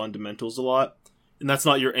people's fundamentals a lot, and that's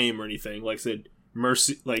not your aim or anything. Like I said,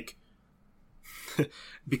 Mercy, like,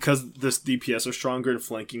 because this DPS are stronger and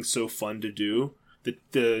flanking so fun to do,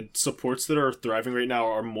 the supports that are thriving right now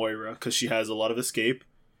are Moira, because she has a lot of escape,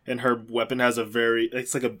 and her weapon has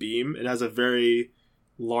it's like a beam. It has a very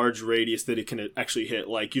large radius that it can actually hit.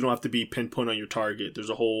 Like, you don't have to be pinpoint on your target. There's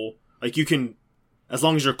a whole, like, you can, as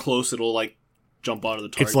long as you're close, it'll, like, jump onto the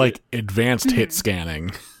target. It's like advanced hit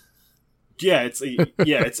scanning. Yeah,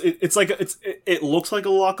 it looks like a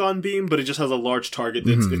lock-on beam, but it just has a large target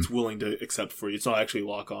that's it's willing to accept for you. It's not actually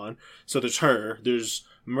lock-on. So there's her. There's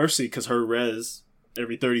Mercy, because her res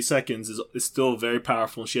every 30 seconds is still very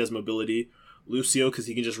powerful, and she has mobility. Lucio, because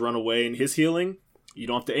he can just run away, and his healing, you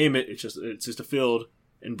don't have to aim it. It's just a field.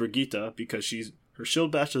 And Brigitte, because her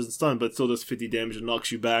shield bash doesn't stun, but still does 50 damage and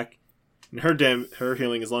knocks you back. And her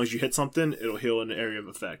healing, as long as you hit something, it'll heal in an area of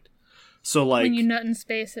effect. So, like, when you nut in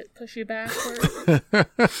space, it push you back.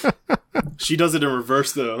 She does it in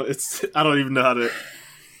reverse, though. I don't even know how to.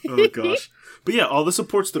 Oh gosh! But yeah, all the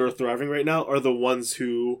supports that are thriving right now are the ones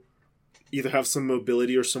who either have some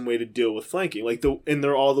mobility or some way to deal with flanking. And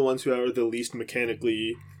they're all the ones who are the least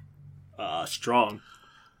mechanically strong.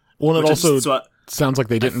 Well, it also sounds like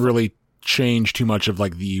they didn't really change too much of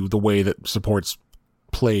like the way that supports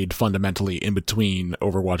played fundamentally in between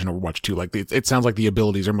Overwatch and Overwatch 2. Like, it sounds like the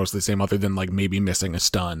abilities are mostly the same, other than like maybe missing a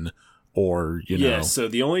stun or, you know. Yeah, so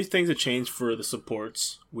the only things that changed for the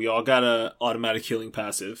supports, we all got a automatic healing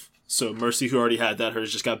passive. So Mercy, who already had that,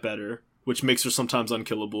 hers just got better, which makes her sometimes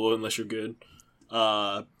unkillable unless you're good.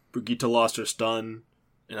 Brigitte lost her stun,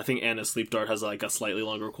 and I think Anna's sleep dart has like a slightly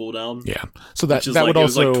longer cooldown. Yeah, so that would also, it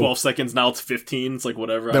was like 12 seconds, now it's 15. It's like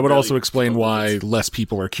whatever. That would also explain why less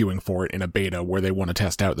people are queuing for it in a beta where they want to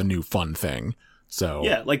test out the new fun thing. So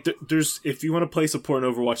yeah, like there's, if you want to play support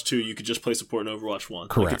in Overwatch 2, you could just play support in Overwatch 1.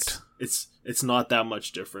 Correct. Like it's not that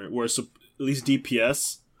much different. Whereas at least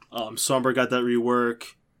DPS, Sombra got that rework.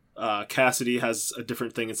 Cassidy has a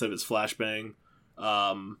different thing instead of its flashbang.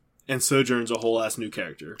 And Sojourn's a whole ass new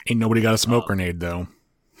character. Ain't nobody got a smoke grenade though.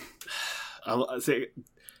 I'll say,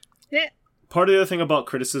 part of the other thing about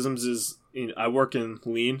criticisms is, you know, I work in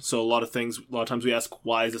lean, so a lot of times we ask,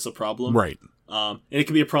 why is this a problem? Right. And it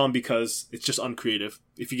can be a problem because it's just uncreative.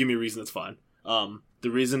 If you give me a reason, that's fine. The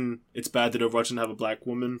reason it's bad that Overwatch didn't have a black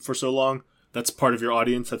woman for so long, that's part of your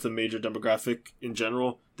audience. That's a major demographic in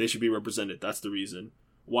general. They should be represented. That's the reason.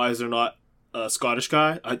 Why is there not a Scottish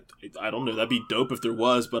guy? I don't know. That'd be dope if there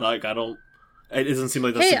was, but I don't. It doesn't seem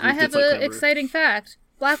like that's. Hey, I have an exciting fact.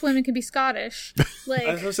 Black women can be Scottish. Like,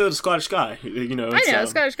 I was gonna say the Scottish guy. You know, I know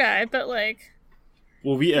Scottish guy, but like.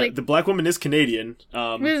 Well, the black woman is Canadian.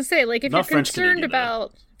 I was gonna say, like, if you're concerned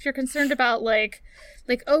about like,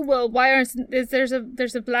 oh well, why there's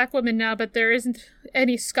a black woman now, but there isn't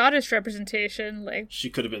any Scottish representation. Like,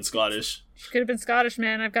 she could have been Scottish. She could have been Scottish,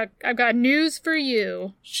 man. I've got news for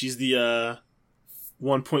you. She's the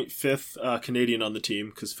 1.5 Canadian on the team,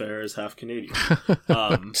 because Farrah is half Canadian.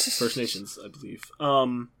 First Nations, I believe.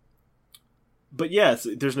 But yeah,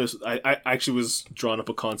 there's no. I actually was drawing up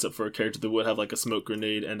a concept for a character that would have like a smoke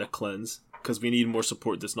grenade and a cleanse, because we need more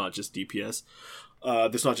support that's not just DPS.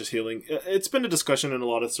 That's not just healing. It's been a discussion in a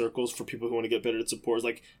lot of circles for people who want to get better at support. It's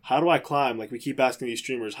like, how do I climb? Like, we keep asking these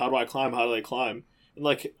streamers, how do I climb? How do I climb? And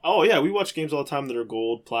like, oh yeah, we watch games all the time that are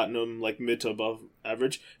gold, platinum, like mid to above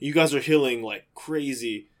average. You guys are healing like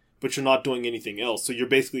crazy, but you're not doing anything else. So you're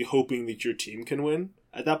basically hoping that your team can win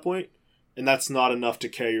at that point. And that's not enough to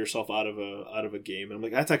carry yourself out of a game. And I'm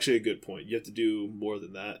like, that's actually a good point. You have to do more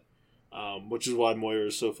than that, which is why Moira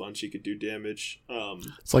is so fun. She could do damage.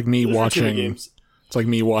 It's like me watching. It's like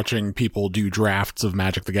me watching people do drafts of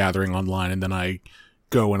Magic the Gathering online, and then I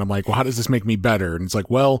go and I'm like, well, how does this make me better? And it's like,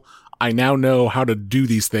 well, I now know how to do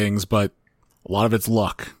these things, but a lot of it's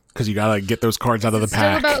luck. Because you gotta get those cards out of the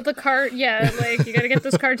pack. Still about the card, yeah. Like, you gotta get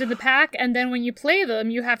those cards in the pack, and then when you play them,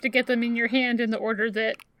 you have to get them in your hand in the order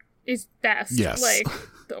that is best. Yes. Like,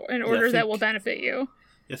 in order that will benefit you.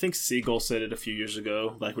 I think Seagull said it a few years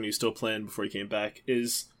ago, like when he was still playing before he came back,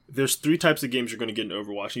 is there's 3 types of games you're going to get in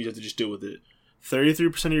Overwatch, and you have to just deal with it.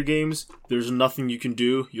 33% of your games, there's nothing you can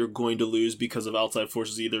do. You're going to lose because of outside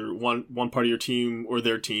forces. Either one part of your team or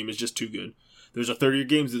their team is just too good. There's a third of your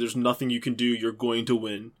games that there's nothing you can do. You're going to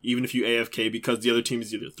win, even if you AFK, because the other team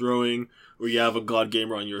is either throwing or you have a god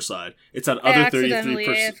gamer on your side. It's that other 33%. I accidentally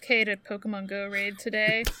AFK'd at Pokemon Go raid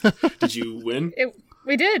today. Did you win?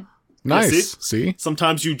 We did. Nice. Yeah, see?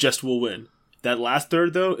 Sometimes you just will win. That last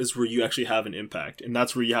third, though, is where you actually have an impact, and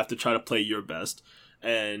that's where you have to try to play your best.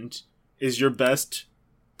 And is your best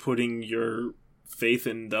putting your faith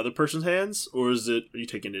in the other person's hands, or are you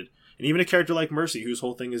taking it? And even a character like Mercy, whose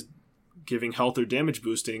whole thing is giving health or damage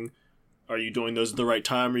boosting, Are you doing those at the right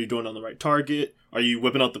time? Are you doing it on the right target? Are you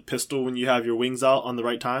whipping out the pistol when you have your wings out on the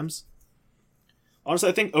right times? Honestly,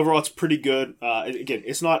 I think overall it's pretty good. Again,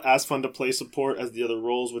 it's not as fun to play support as the other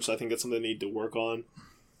roles, which I think that's something they need to work on.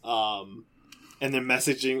 And then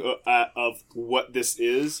messaging of what this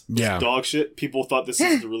is dog shit. People thought this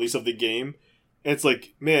is the release of the game. And it's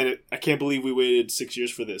like, man, I can't believe we waited 6 years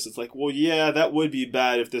for this. It's like, well, yeah, that would be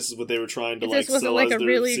bad if this is what they were trying to like sell as their sequel. This was like a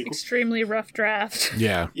really extremely rough draft.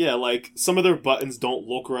 Yeah. Yeah, like some of their buttons don't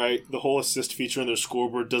look right. The whole assist feature on their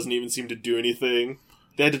scoreboard doesn't even seem to do anything.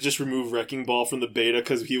 They had to just remove Wrecking Ball from the beta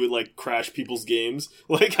because he would, like, crash people's games.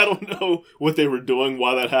 Like, I don't know what they were doing,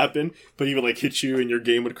 why that happened, but he would, like, hit you and your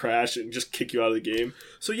game would crash and just kick you out of the game.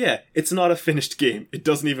 So, yeah, it's not a finished game. It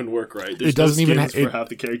doesn't even work right. There's no skins for half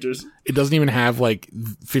the characters. It doesn't even have, like,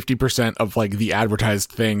 50% of, like, the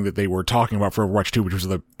advertised thing that they were talking about for Overwatch 2, which was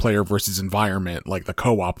the player versus environment, like, the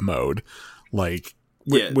co-op mode. Like...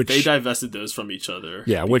 which they divested those from each other.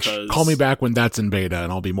 Yeah, which call me back when that's in beta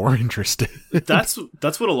and I'll be more interested. That's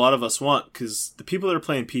what a lot of us want, because the people that are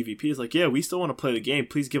playing PvP is like, yeah, we still want to play the game.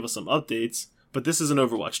 Please give us some updates. But this isn't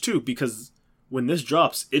Overwatch 2, because when this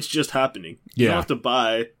drops, it's just happening. You don't have to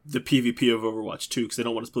buy the PvP of Overwatch 2 because they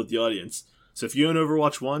don't want to split the audience. So if you own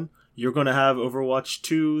Overwatch 1, you're going to have Overwatch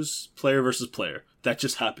 2's player versus player. That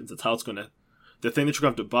just happens. That's how it's going to... The thing that you're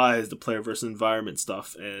going to have to buy is the player versus environment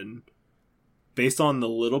stuff, and... based on the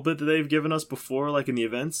little bit that they've given us before, like in the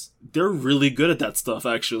events, they're really good at that stuff,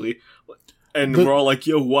 actually. And we're all like,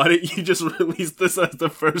 yo, why didn't you just release this as the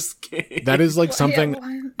first game? That is like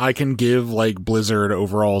something I can give like Blizzard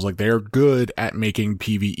overall. Is like they're good at making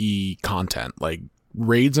PvE content. Like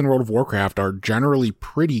raids in World of Warcraft are generally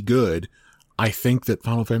pretty good. I think that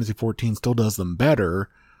Final Fantasy XIV still does them better,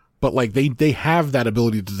 but like they have that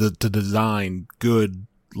ability to design good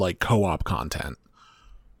like co-op content.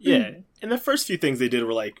 Yeah. And the first few things they did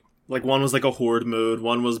were like one was like a horde mode,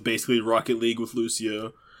 one was basically Rocket League with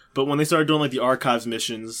Lucio. But when they started doing like the archives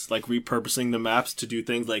missions, like repurposing the maps to do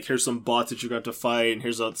things like here's some bots that you're going to have to fight, and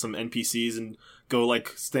here's some NPCs, and go like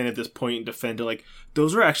stand at this point and defend it, like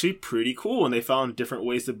those were actually pretty cool. And they found different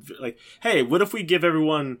ways to like, hey, what if we give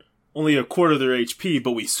everyone only a quarter of their HP,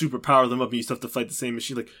 but we superpower them up and you still have to fight the same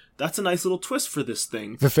machine? Like, that's a nice little twist for this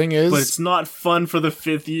thing. The thing is... but it's not fun for the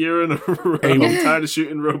 5th year in a row. I'm tired of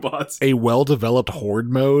shooting robots. A well-developed horde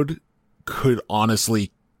mode could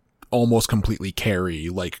honestly almost completely carry,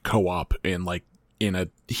 like, co-op in a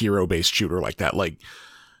hero-based shooter like that. Like,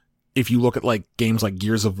 if you look at, like, games like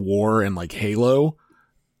Gears of War and, like, Halo...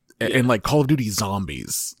 and like Call of Duty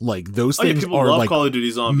Zombies, like those things people are love like Call of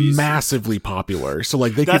Duty Zombies, massively popular. So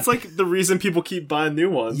like that's like the reason people keep buying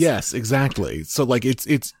new ones. Yes, exactly. So like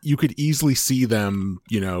it's you could easily see them,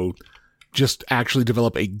 you know, just actually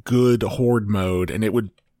develop a good horde mode, and it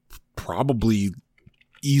would probably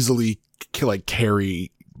easily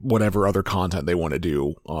carry whatever other content they want to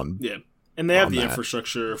do on. Yeah, and they have the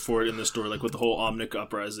infrastructure for it in the store, like with the whole Omnic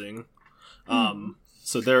Uprising.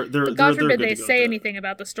 So they're God forbid they say anything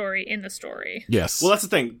about the story in the story. Yes. Well, that's the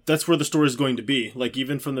thing. That's where the story is going to be. Like,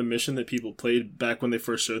 even from the mission that people played back when they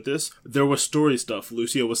first showed this, there was story stuff.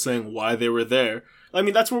 Lucio was saying why they were there. I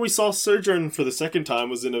mean, that's where we saw Sojourn for the second time,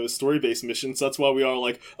 was in a story-based mission, so that's why we are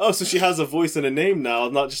like, oh, so she has a voice and a name now,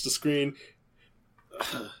 not just a screen.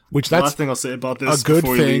 Which that's last thing I'll say about this. A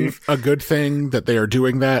good thing that they are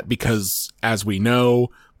doing that, because, as we know,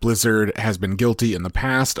 Blizzard has been guilty in the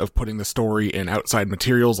past of putting the story in outside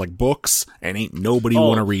materials like books, and ain't nobody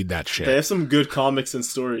want to read that shit. They have some good comics and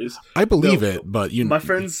stories. I believe it, but you know. My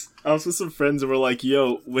friends, I was with some friends that were like,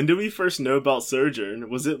 yo, when did we first know about Sojourn?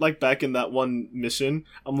 Was it like back in that one mission?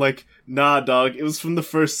 I'm like, nah, dog, it was from the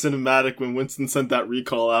first cinematic when Winston sent that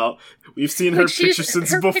recall out. We've seen her picture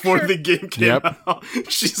since before the game came out.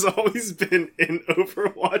 She's always been in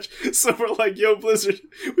Overwatch. So we're like, yo, Blizzard,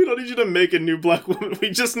 we don't need you to make a new black woman. We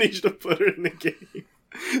just need you to put her in the game.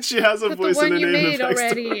 She has a voice and a name and a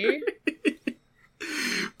backstory.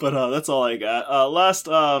 But that's all I got. Last,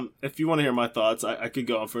 if you want to hear my thoughts, I could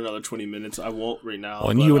go on for another 20 minutes. I won't right now. Well,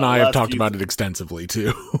 and you and I have talked about it extensively,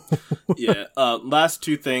 too. Yeah. Last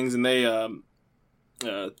two things, and they,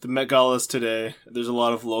 the Met Galas today, there's a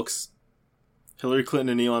lot of looks. Hillary Clinton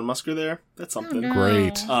and Elon Musk are there. That's something. Oh, no.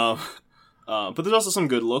 Great. But there's also some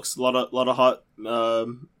good looks. A lot of hot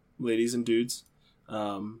ladies and dudes.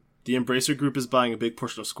 The Embracer Group is buying a big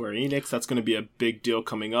portion of Square Enix. That's going to be a big deal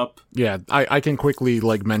coming up. Yeah, I can quickly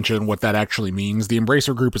mention what that actually means. The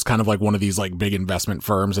Embracer Group is kind of like one of these big investment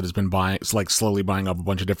firms that has been slowly buying up a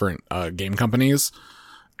bunch of different game companies.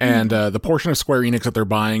 And the portion of Square Enix that they're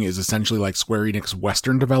buying is essentially like Square Enix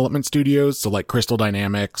Western development studios, so like Crystal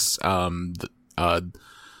Dynamics,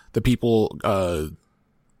 the people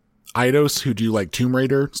Eidos, who do like Tomb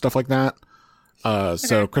Raider, stuff like that.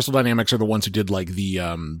 So Crystal Dynamics are the ones who did like the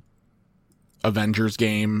Avengers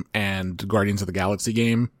game and Guardians of the Galaxy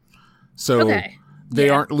game. So they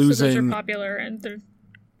aren't losing. So those are popular, and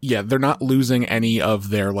they're not losing any of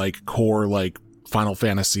their like core like Final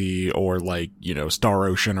Fantasy or like, you know, Star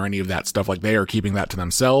Ocean or any of that stuff. Like they are keeping that to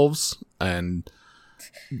themselves, and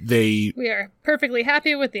we are perfectly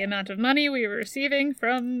happy with the amount of money we were receiving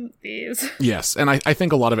from these. Yes, and I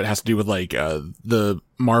think a lot of it has to do with like the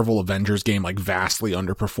Marvel Avengers game like vastly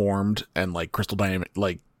underperformed, and like Crystal Dynamics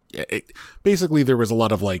basically there was a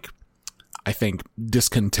lot of like, I think,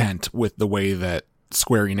 discontent with the way that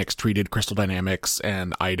Square Enix treated Crystal Dynamics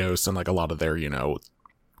and Eidos and like a lot of their, you know,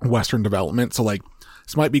 Western development. So like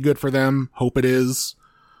this might be good for them. Hope it is.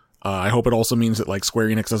 I hope it also means that like Square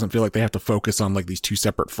Enix doesn't feel like they have to focus on like these two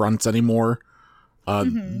separate fronts anymore.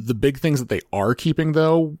 The big things that they are keeping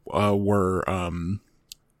though were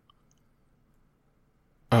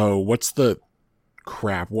what's the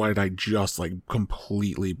crap? Why did I just like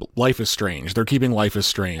completely Life is Strange? They're keeping Life is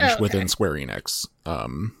Strange within Square Enix.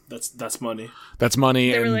 That's money. That's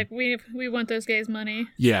money. They were like, we want those guys' money.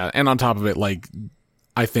 Yeah, and on top of it, like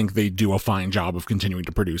I think they do a fine job of continuing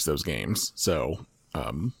to produce those games. So,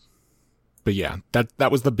 but yeah,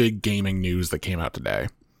 that was the big gaming news that came out today.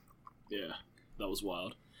 Yeah, that was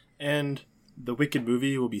wild. And the Wicked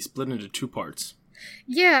movie will be split into 2 parts.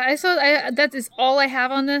 Yeah, I saw. That is all I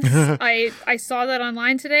have on this. I saw that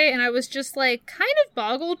online today, and I was just like kind of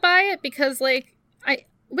boggled by it because like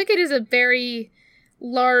Wicked is a very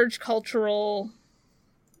large cultural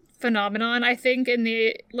phenomenon. I think in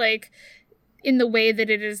the way that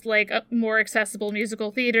it is like a more accessible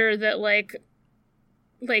musical theater that like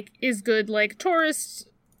is good like tourist,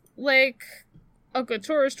 like a good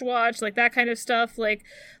tourist watch, like that kind of stuff. Like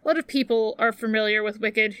a lot of people are familiar with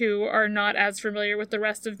Wicked who are not as familiar with the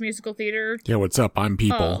rest of musical theater. Yeah, what's up? I'm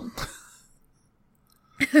people.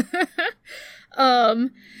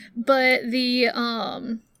 But the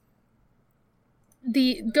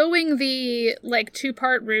going the like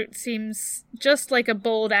 2-part route seems just like a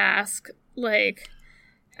bold ask. Like,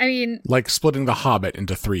 I mean, like splitting The Hobbit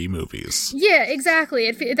into 3 movies. Yeah, exactly.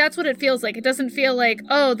 That's what it feels like. It doesn't feel like,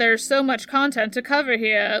 oh, there's so much content to cover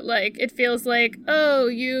here. Like, it feels like, oh,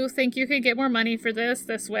 you think you could get more money for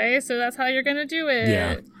this way, so that's how you're gonna do it.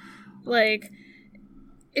 Yeah. Like,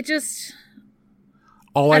 it just...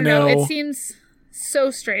 I don't know. It seems so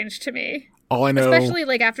strange to me. All I know... Especially,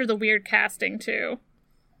 like, after the weird casting, too.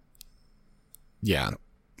 Yeah.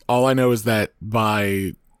 All I know is that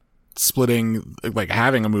by splitting, like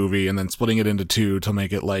having a movie and then splitting it into 2 to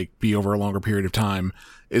make it like be over a longer period of time,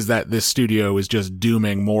 is that this studio is just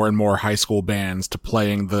dooming more and more high school bands to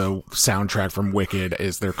playing the soundtrack from Wicked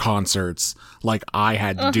as their concerts, like I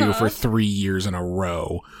had to do for 3 years in a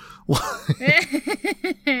row.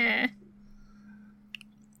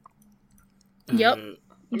 Yep.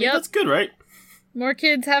 That's good, right? More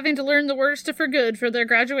kids having to learn the words to For Good for their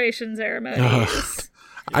graduation ceremonies.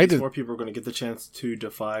 More people are going to get the chance to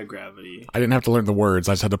defy gravity. I didn't have to learn the words.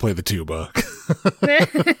 I just had to play the tuba. Tuba.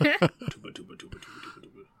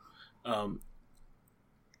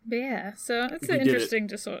 But yeah, so it's an interesting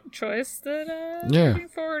choice that I'm looking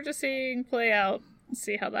forward to seeing play out and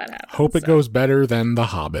see how that happens. Hope it goes better than The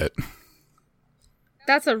Hobbit.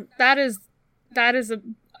 That is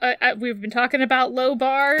we've been talking about low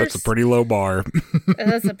bars. That's a pretty low bar.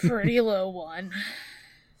 That's a pretty low one.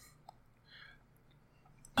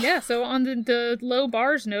 Yeah, so on the low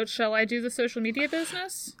bars note, shall I do the social media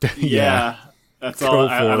business? Yeah. That's all.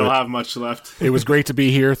 I don't have much left. It was great to be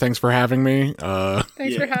here. Thanks for having me.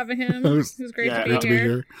 Thanks for having him. It was great to be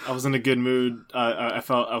here. I was in a good mood. I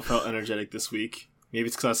felt energetic this week. Maybe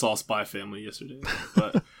it's because I saw Spy Family yesterday.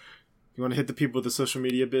 But you want to hit the people with the social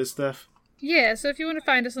media biz, Steph? Yeah, so if you want to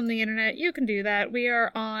find us on the internet, you can do that. We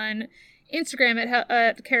are on Instagram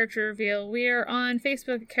at Character Reveal. We are on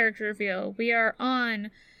Facebook at Character Reveal. We are on...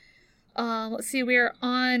 we are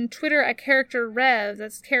on Twitter at Character Rev.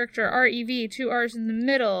 That's Character REV, 2 R's in the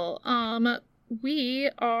middle. We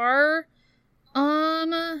are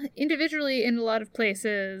individually in a lot of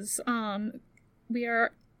places.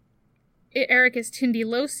 Eric is Tindy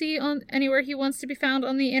Losi on anywhere he wants to be found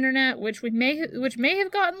on the internet, which may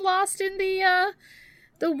have gotten lost in the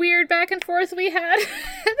weird back and forth we had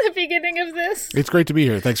at the beginning of this. It's great to be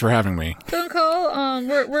here. Thanks for having me. Phone call.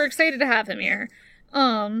 We're excited to have him here.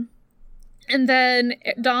 And then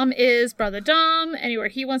Dom is Brother Dom, anywhere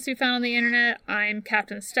he wants to be found on the internet. I'm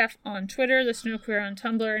Captain Steph on Twitter, the Snow Queer on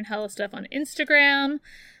Tumblr, and Hella Steph on Instagram.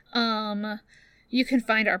 You can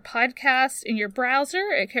find our podcast in your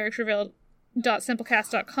browser at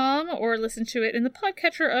simplecast.com or listen to it in the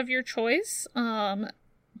podcatcher of your choice.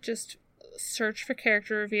 Just search for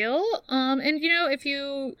Character Reveal. And if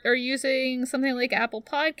you are using something like Apple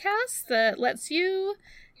Podcasts that lets you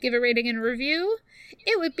give a rating and review,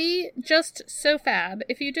 it would be just so fab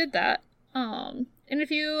if you did that. And if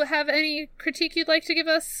you have any critique you'd like to give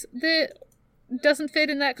us that doesn't fit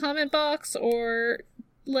in that comment box, or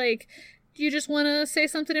like you just want to say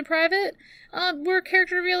something in private, we're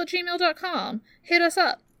characterreveal@gmail.com. Hit us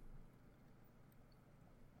up.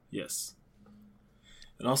 Yes.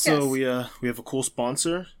 And also, we have a cool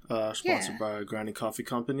sponsor, sponsored by Grinding Coffee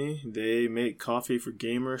Company. They make coffee for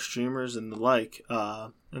gamers, streamers, and the like.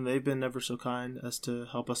 And they've been ever so kind as to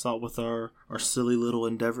help us out with our silly little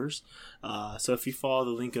endeavors. So if you follow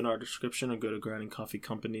the link in our description and go to Grinding Coffee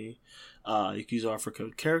Company, you can use our offer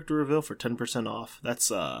code Character Reveal for 10% off.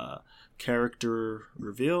 That's Character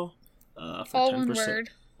Reveal for all 10%. One word.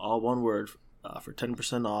 All one word. For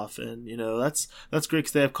 10% off. And that's great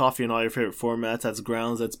because they have coffee in all your favorite formats. That's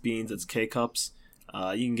grounds, that's beans, that's K-cups.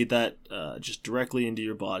 You can get that just directly into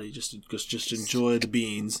your body. Just enjoy the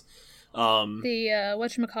beans.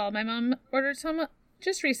 Whatchamacallit, my mom ordered some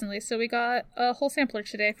just recently, so we got a whole sampler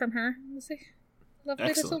today from her. It was a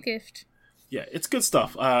lovely little gift. Yeah, it's good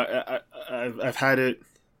stuff. I've had it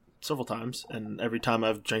several times, and every time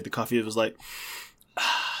I've drank the coffee, it was like,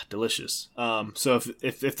 delicious. So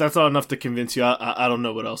if that's not enough to convince you, I don't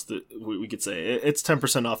know what else that we could say. It's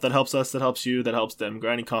 10% off. That helps us. That helps you. That helps them.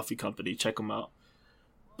 Grinding Coffee Company. Check them out.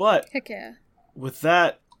 But heck yeah. With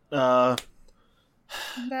that, that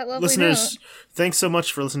lovely listeners, note. Thanks so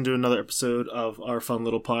much for listening to another episode of our fun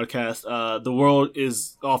little podcast. The world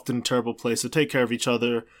is often a terrible place, so take care of each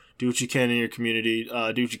other. Do what you can in your community. Do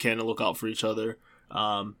what you can to look out for each other.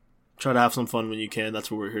 Try to have some fun when you can. That's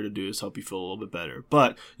what we're here to do, is help you feel a little bit better.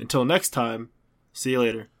 But until next time, see you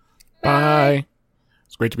later. Bye.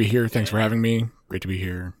 It's great to be here. Thanks for having me. Great to be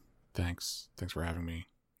here. Thanks for having me.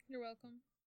 You're welcome.